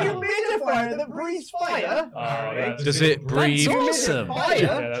 Humidifier that breathes fire. Does it breathe That's awesome.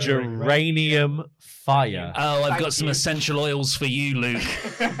 Fire. geranium fire? Oh, I've got some essential oils for you, Luke.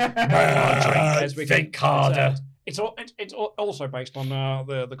 Think harder. It's also based on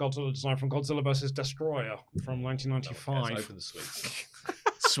the Godzilla design from Godzilla vs. Destroyer from 1995. Let's open the sweets.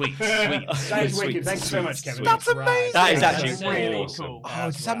 Sweet. That is wicked. Thanks so much, Kevin. That's amazing. That is actually That's really awesome. cool. Oh,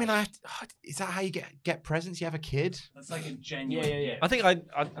 does that mean is that how you get presents? You have a kid? That's like a genuine. Yeah. I think I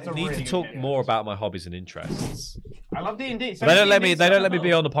a need really to good talk idea. more about my hobbies and interests. I love D&D. They don't let me. They don't let me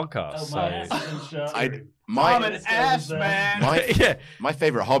be on the podcast. I'm an ass man. My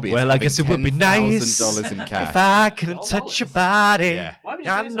favorite hobby. Well, is I guess it would be nice $10,000 in cash. if I could touch your body. Yeah.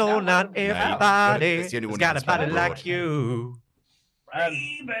 I know not everybody It's the only has one got a who's been body abroad. like you.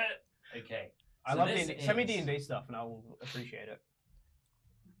 Okay. I love D&D. Send me D&D stuff and I will appreciate it.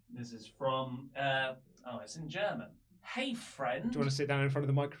 This is from. It's in German. Hey, friend. Do you want to sit down in front of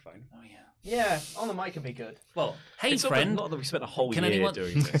the microphone? Oh yeah. Yeah, on the mic would be good. Well, hey, It's not friend. Not that we spent a whole Can year anyone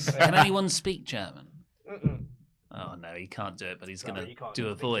doing this. Can anyone speak German? Mm-mm. Oh no, he can't do it, but he's No, gonna you can't do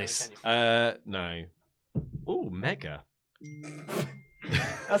a speak German, voice. can No. Ooh, mega. you?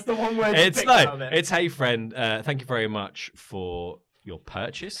 That's the one word. It's It's hey friend. Thank you very much for your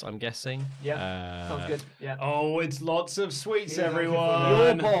purchase. I'm guessing. Yeah. Sounds good. Yeah. Oh, it's lots of sweets, You're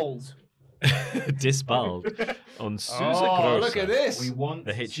everyone. bold. Disballed on Susa Oh, look at this. We want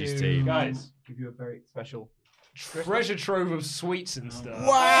The Hitches to team. Guys. give you a very special Treasure trove of sweets and stuff.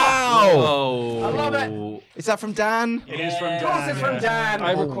 Wow! Oh, I love it. Is that from Dan? It is from Of course, Dan. it's from Dan.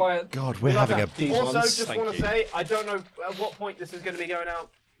 I require. God, we're Love having that. a. Also, just Thank want to you. say, I don't know at what point this is going to be going out.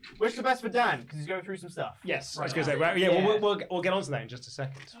 Wish the best for Dan because he's going through some stuff. Yes, I was Right going to say. now. Well, yeah, Yeah. we'll get on to that in just a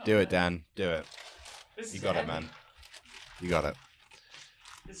second. Do it, Dan. Do it. This You is got it, heavy. man. You got it.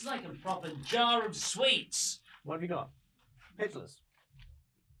 This is like a proper jar of sweets. What have you got? Hitchers.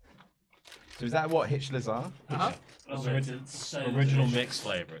 So is that what Hitchlers are? Uh-huh. Oh, it's so Original delicious. mix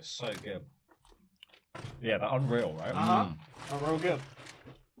flavour. It's so good. Yeah, but unreal, right? Uh-huh. Oh, real good.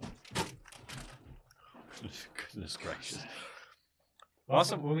 Goodness gracious.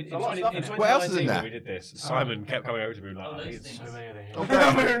 Last time when we, in A lot of 20, stuff in in it. What else is in 2019 when there? we did this, Simon kept coming over to me and Oh, like, I those eat so things. many of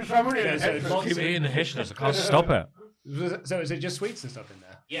these. Yeah, so lots Keep of- eating the Hitchlers. I can't stop it. So is it just sweets and stuff in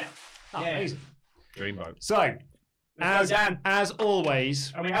there? Yeah. Oh, Yeah. amazing. Dreamboat. So, Let's go, Dan. as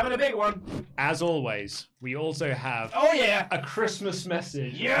always, Are we having a big one? we also have Oh, yeah. a Christmas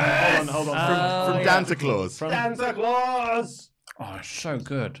message. Yes! Hold on. From yeah. Santa Claus. From, Santa Claus. Oh, it's so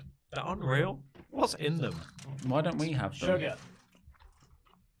good. They're unreal. What's in them? Why don't we have them? Sugar.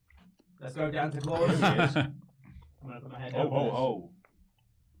 Let's go down to Claus. I'm gonna put my head down for this. oh.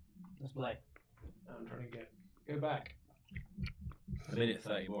 Let's play. I'm trying to go back. A minute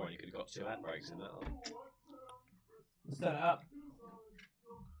 30 more and you could have got 2 ad breaks in that one. Let's turn it up.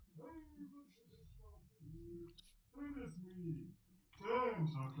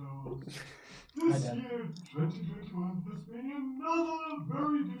 This year, 2021, has been another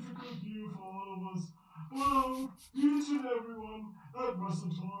very difficult year for all of us. Well, each and everyone at Wrestle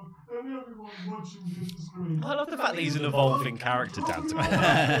Talk and everyone watching this is great. I love the fact that he's an evolving character, Dan. to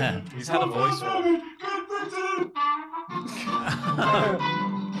me. He's had a voice for it.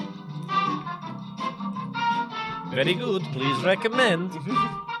 Very good. Please recommend.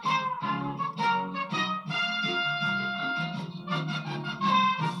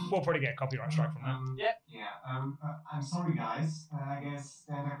 We'll probably get a copyright strike from that. I'm sorry, guys. I guess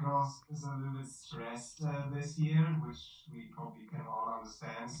Santa Claus is a little bit stressed this year, which we probably can all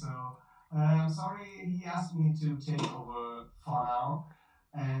understand. So, sorry, he asked me to take over for now.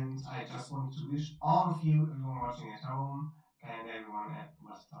 And I just want to wish all of you, everyone watching at home, and everyone at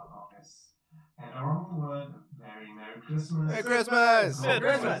Mustard Office, and around the world, a very Merry Christmas. Merry Christmas! Merry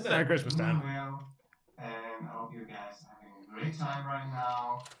Christmas! Merry Christmas, Dan. Well, and I hope you guys are having a great time right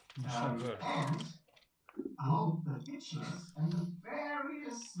now. good. And I hope the Hitchlers and the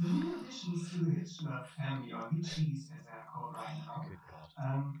various new additions to the Hitchler family, or Hitchies as they're called right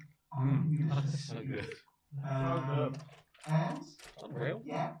now, are really delicious so too. good. And Unreal.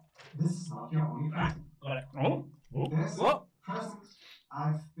 yeah, this is not your only present. Oh. There's What? a present.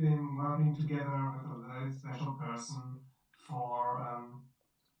 I've been working together with a very special person for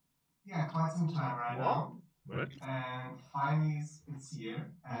quite some time right now. What? And finally it's here.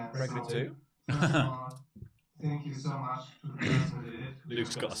 And Pregnant so, too? First of all, thank you so much to the person who did it.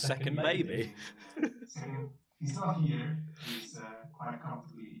 Luke's got a second baby. Second he's not here. He's quite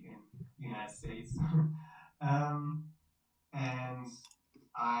comfortably in the United States. And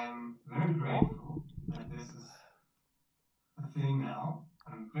I'm very grateful that this is a thing now.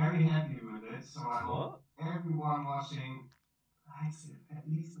 I'm very happy with it. So I hope everyone watching likes it at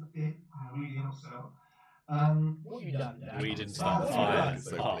least a bit. I really hope so. What you done, Dad? We didn't start the fire.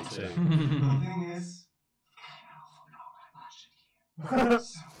 So Part cliche. 2. The thing is, I forgot my budget here.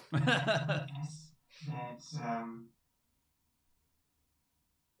 So, yes, that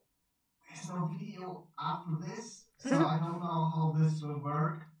there's no video after this, so I don't know how this will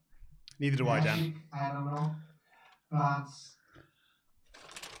work. Neither do I, Dan. I don't know, but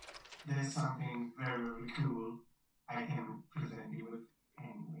there's something very, very cool I can present you with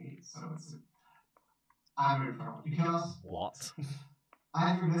anyway. So I'm very proud because What?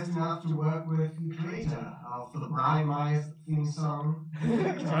 I've been blessed enough to work with the creator of the Brian Myers theme song,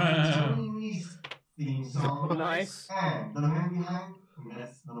 Tony Nese theme song, Nice. and the man behind, and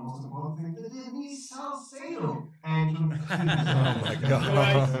that's the most important thing, the Disney Salcedo entrance theme song. Oh my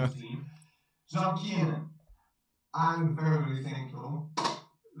God. John Keenan, I'm very, very thankful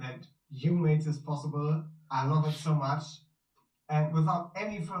that you made this possible. I love it so much. And without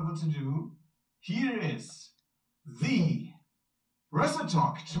any further ado, here is the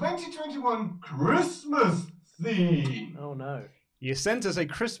WrestleTalk 2021 Christmas theme. Oh no. You sent us a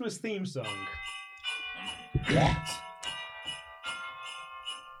Christmas theme song. What?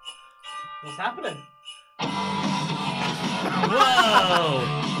 What's happening?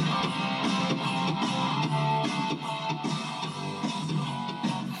 Whoa!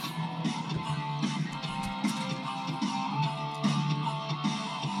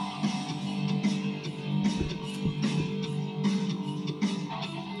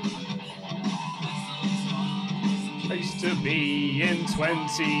 Supposed to be in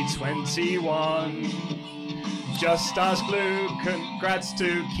 2021. Just ask Luke, congrats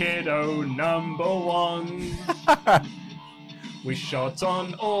to kiddo number 1. We shot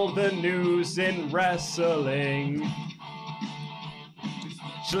on all the news in wrestling.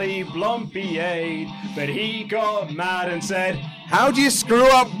 Actually, Blompier, but he got mad and said, How do you screw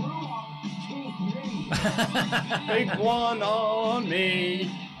up? big one on me.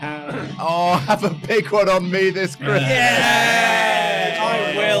 Oh, have a big one on me this Christmas. Yeah!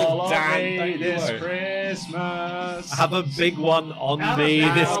 I will, All on Dan. me Don't you this worry. Christmas. Have a big one on me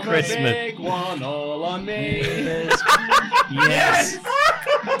this Have a Christmas. big one all on me this Yes!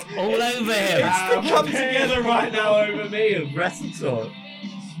 All over him. It's to come together right now over me and WrestleTalk.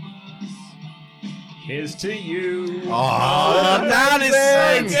 Here's to you. Oh, that is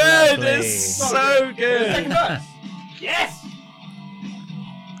so good. It's so Second good. verse. Yes!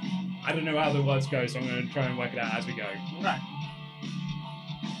 I don't know how the words go, so I'm going to try and work it out as we go. Right.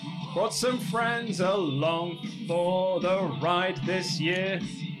 Brought some friends along for the ride this year.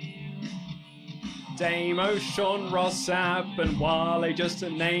 Damo, Sean Rossap, and Wale, just to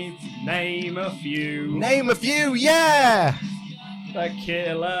name a few. Name a few, yeah! The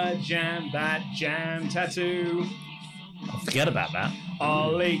Killer Jam, that jam tattoo. Forget about that.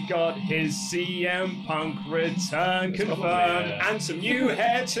 Ollie got his CM Punk return confirmed, and some new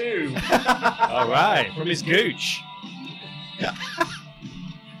hair too. All right, from his gooch.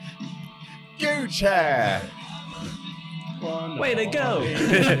 Gooch hair! Way to go!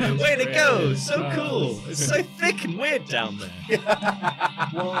 Way to go! So cool. It's so thick and weird down there.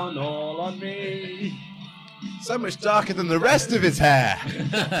 One all on me. So much darker than the rest of his hair.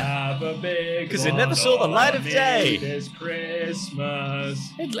 Have a big 'Cause it never saw the light of one on day. me This Christmas.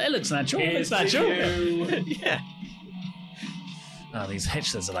 It looks natural. Here's It's to natural. you. Yeah. Oh, these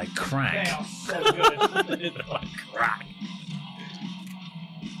hitchlers are like They crack. are so good. They're like crack.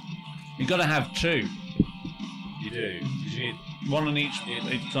 You've got to have two. You do. 'Cause you need One on each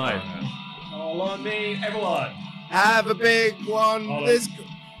side. All on me, everyone. Have a big one Hold on. this.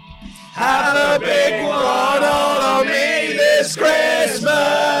 Have a big one all on me this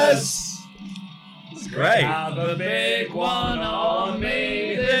Christmas. It's great. Have a big one on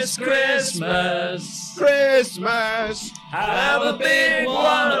me this Christmas. Christmas. Have a big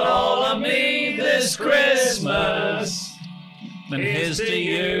one all on me this Christmas. And here's to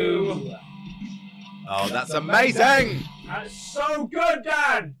you. Oh, that's amazing. That's so good,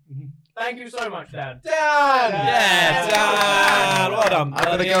 Dan. Thank you so much, Dan. Dan. Yeah, Dan. Well done. I'm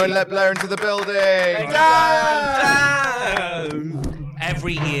gonna go and let Blair into the building. Thank Dan.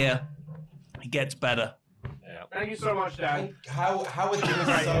 Every year, it gets better. Thank you so much, Dan. How are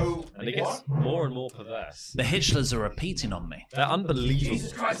things so? And it gets more and more perverse. The hitchlers are repeating on me. They're unbelievable.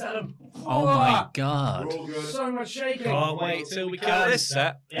 Jesus Christ, Adam. Oh my god. So much shaking. Can't wait till we kill this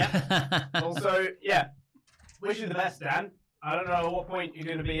set. Yeah. Also, yeah. wish you the best, Dan. I don't know at what point you're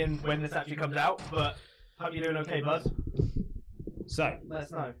going to be in when this actually comes out, but hope you're doing okay, bud. So, let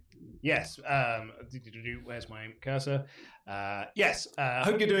us know. Yes. Where's my cursor? Yes. I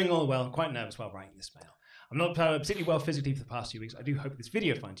hope you're doing all well. I'm quite nervous while writing this mail. I'm not particularly well physically for the past few weeks. I do hope this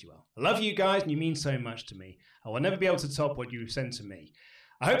video finds you well. I love you guys, and you mean so much to me. I will never be able to top what you've sent to me.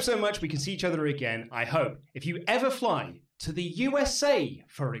 I hope so much we can see each other again. I hope. If you ever fly to the USA,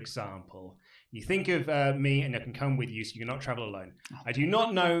 for example, you think of me and I can come with you so you cannot travel alone. I do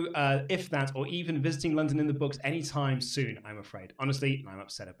not know if that or even visiting London in the books anytime soon, I'm afraid. Honestly, I'm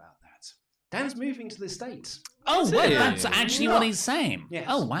upset about that. Dan's moving to the States. Oh, wait, that's actually what he's saying. Yes.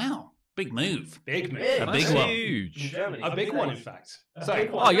 Oh, wow. Big move. Big move. A big one. Huge. A big one, in fact. So,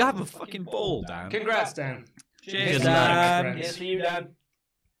 Oh, you have a fucking ball, Dan. Congrats, Dan. Cheers, Good Dan. luck, Yeah, see you, Dan.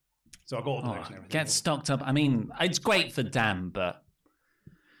 So I got all the notes and everything. Get stocked up. I mean, it's great for Dan, but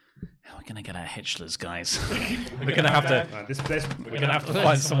we're going to get our Hitchlers, guys. We're gonna have to. We're gonna have to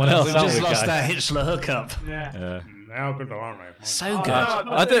find someone else. We've aren't just we, lost guys? our Hitchler hookup. Yeah. Now good, aren't they? So good.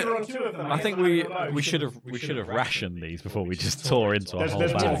 I think we should have rationed these before we just tore into a whole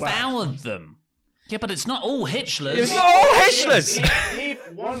there's bag. Devoured them. Yeah, but it's not all Hitchlers. It's not all Hitchlers. Leave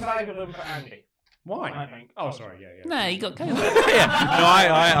one bag of them for Andy. Why? I think. Oh, sorry. Yeah. No, you got Yeah, no,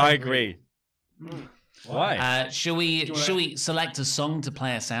 I agree. Why? Shall we select a song to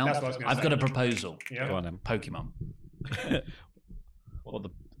play us out? That's what I was gonna I've say. got a proposal. Yeah. Go on then. Pokemon. Or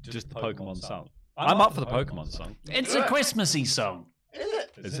just the Pokemon song. I'm up for the Pokemon song. It's a Christmassy song.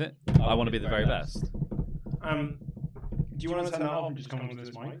 Is it? I want to be the very best. Do you want to turn that off and just come onto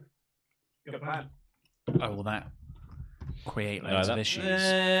this mic? Good plan. Oh, will that create No, loads that- of issues?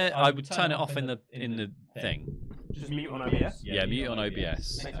 I would turn it off in the thing. Just mute on OBS? Yeah, mute on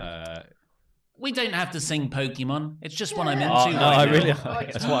OBS. We don't have to sing Pokemon. It's just what I'm into. Oh, no, right I now. really.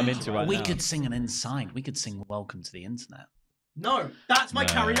 That's what I'm into right We now. could sing an inside. We could sing Welcome to the Internet. No, that's my No.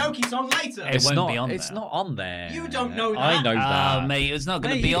 karaoke song later. It won't not. be on It's there. not on there. You don't know that. I know that. Mate, it's not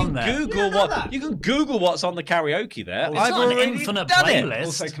going to Mate, be you on can there. Google know what that. you can Google what's on the karaoke there. It's I've not an already infinite done it. playlist.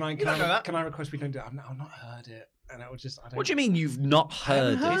 Also, can You don't know that. I request we don't do it? I've not heard it, and I would just. I don't What do you mean you've not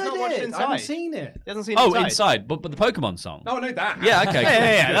heard He's not watched I Inside. haven't seen it. He hasn't seen Oh, Inside. inside, but the Pokemon song. Oh, I know that. Yeah, okay.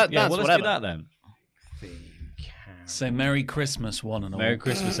 Yeah, cool. that's well, let's whatever. do that then. So Merry Christmas, one and all. Merry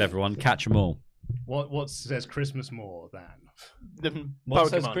Christmas, everyone. Catch 'em all. What says Christmas more than? What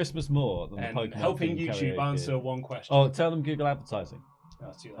says Pokemon. Christmas more than And the Pokemon? helping themed YouTube karaoke? answer one question. Oh, tell them Google advertising. No,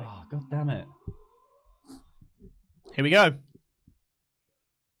 it's too late. Oh, god damn it. Here we go.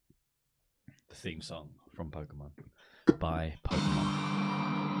 The theme song from Pokemon. By Pokemon.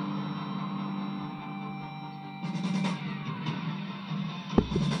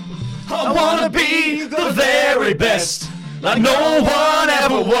 I wanna be the very best, like no one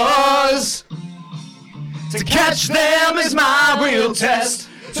ever was. To catch them is my real test,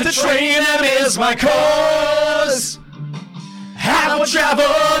 to train them is my cause. I will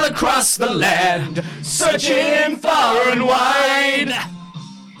travel across the land, searching far and wide.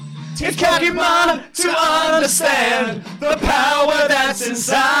 It's Pokemon to understand the power that's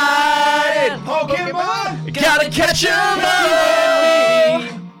inside. Pokemon, gotta catch 'em all.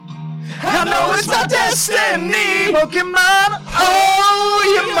 I know it's my destiny, Pokemon. Oh,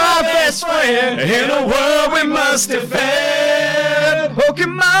 you're my best friend in a world we must defend.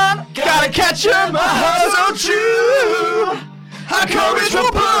 Pokemon, gotta catch 'em, my heart's so true. Our courage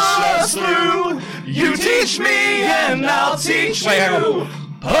will push us through. You teach me and I'll teach you.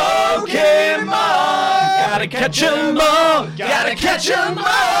 Pokemon, gotta catch 'em all. Gotta catch 'em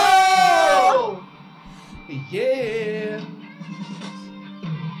all. Yeah.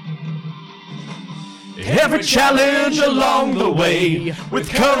 Every challenge along the way, with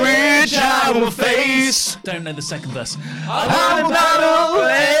courage I will face. Don't know the second verse. I battle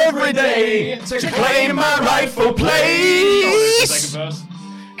every day to claim my rightful place.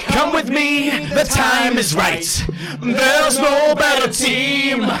 Come with me, the time is right. There's no better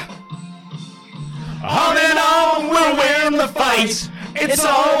team. On and on, we'll win the fight. It's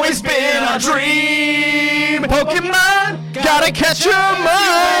always been our dream. Pokemon, gotta catch 'em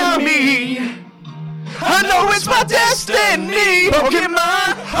all me. I know it's my destiny,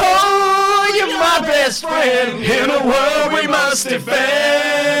 Pokemon. Oh, you're my best friend in a world we must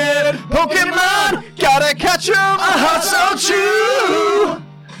defend. Pokemon, gotta catch 'em, our heart's so true.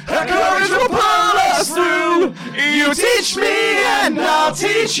 Our courage will pull us through. You teach me and I'll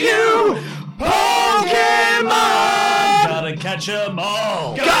teach you. Pokemon, Gotta catch 'em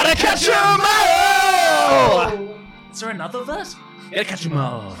all. gotta catch 'em all. Is there another verse? Gotta catch 'em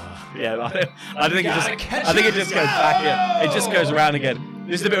all. Yeah, I think it just goes back in. It just goes around again.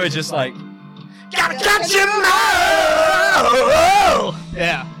 This is the bit where it's just like, Gotta catch 'em all.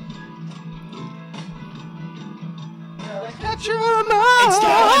 Yeah. Catch 'em all. It's the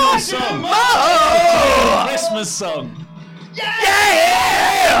final song. Oh! Christmas song.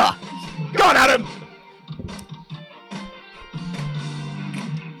 Yeah! Go on, Adam.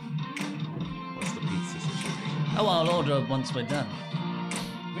 Oh, I'll order once we're done.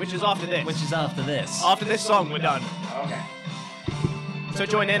 Which is after this. Which is after this. After this song, we're done. Okay. So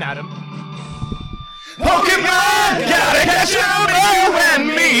join in, Adam. Pokemon, gotta catch 'em, you and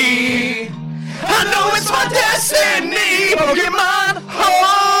me. I know it's my destiny. Pokemon,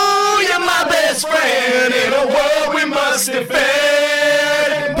 oh, you're my best friend in a world we must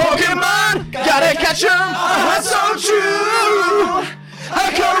defend. Pokemon, gotta catch 'em, that's so true.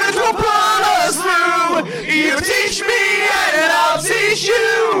 Our courage will pull us through. You teach me and I'll teach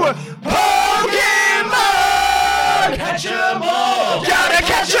you. Pokemon, catch 'em all. Gotta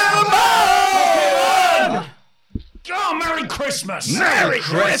catch 'em all. Oh, Merry Christmas! Merry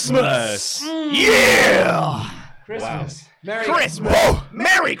Christmas! Yeah! Christmas. Merry Christmas! Oh,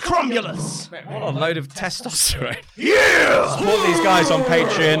 Merry Crumulus! What a load of testosterone. Yeah! Support these guys on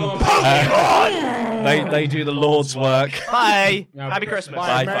Patreon. They do the Lord's work. Bye. Happy Christmas.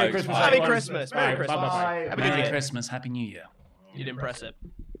 Bye, Merry folks. Christmas. Happy Christmas. Merry Christmas. Bye. Have a good Merry year. Christmas, Happy New Year. You didn't press it.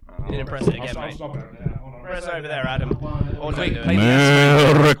 You didn't press it again, mate. Press over there, Adam. Or Quick, don't do play it.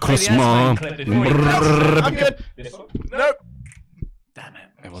 the Merry Christmas. I'm good. Nope. Damn it.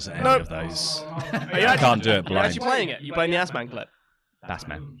 It wasn't any Nope. of those. Are you I actually, can't do it You're blind. actually playing it. You playing the Assman clip? That's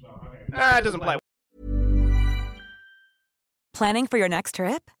man. Nah, it doesn't play. Planning for your next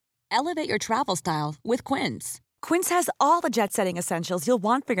trip? Elevate your travel style with Quince. Quince has all the jet-setting essentials you'll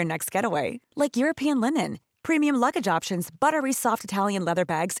want for your next getaway, like European linen, premium luggage options, buttery soft Italian leather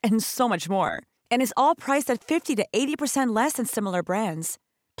bags, and so much more. And is all priced at 50 to 80% less than similar brands.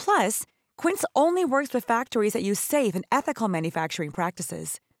 Plus, Quince only works with factories that use safe and ethical manufacturing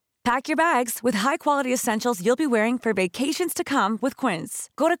practices. Pack your bags with high-quality essentials you'll be wearing for vacations to come with Quince.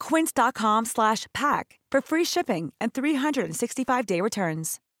 Go to quince.com/pack for free shipping and 365-day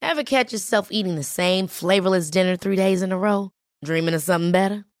returns. Ever catch yourself eating the same flavorless dinner 3 days in a row? Dreaming of something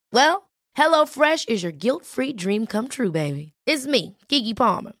better? Well, HelloFresh is your guilt-free dream come true, baby. It's me, Keke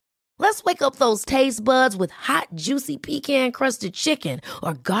Palmer. Let's wake up those taste buds with hot, juicy pecan-crusted chicken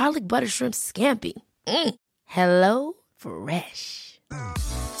or garlic butter shrimp scampi. Hello Fresh.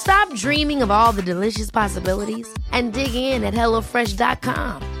 Stop dreaming of all the delicious possibilities and dig in at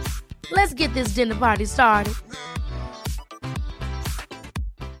HelloFresh.com. Let's get this dinner party started.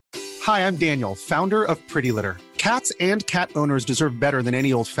 Hi, I'm Daniel, founder of Pretty Litter. Cats and cat owners deserve better than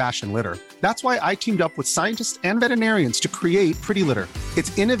any old-fashioned litter. That's why I teamed up with scientists and veterinarians to create Pretty Litter.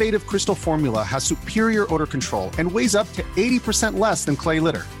 Its innovative crystal formula has superior odor control and weighs up to 80% less than clay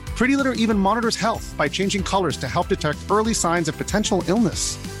litter. Pretty Litter even monitors health by changing colors to help detect early signs of potential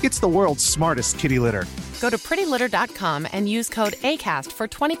illness. It's the world's smartest kitty litter. Go to prettylitter.com and use code ACAST for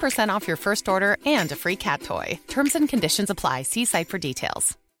 20% off your first order and a free cat toy. Terms and conditions apply. See site for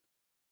details.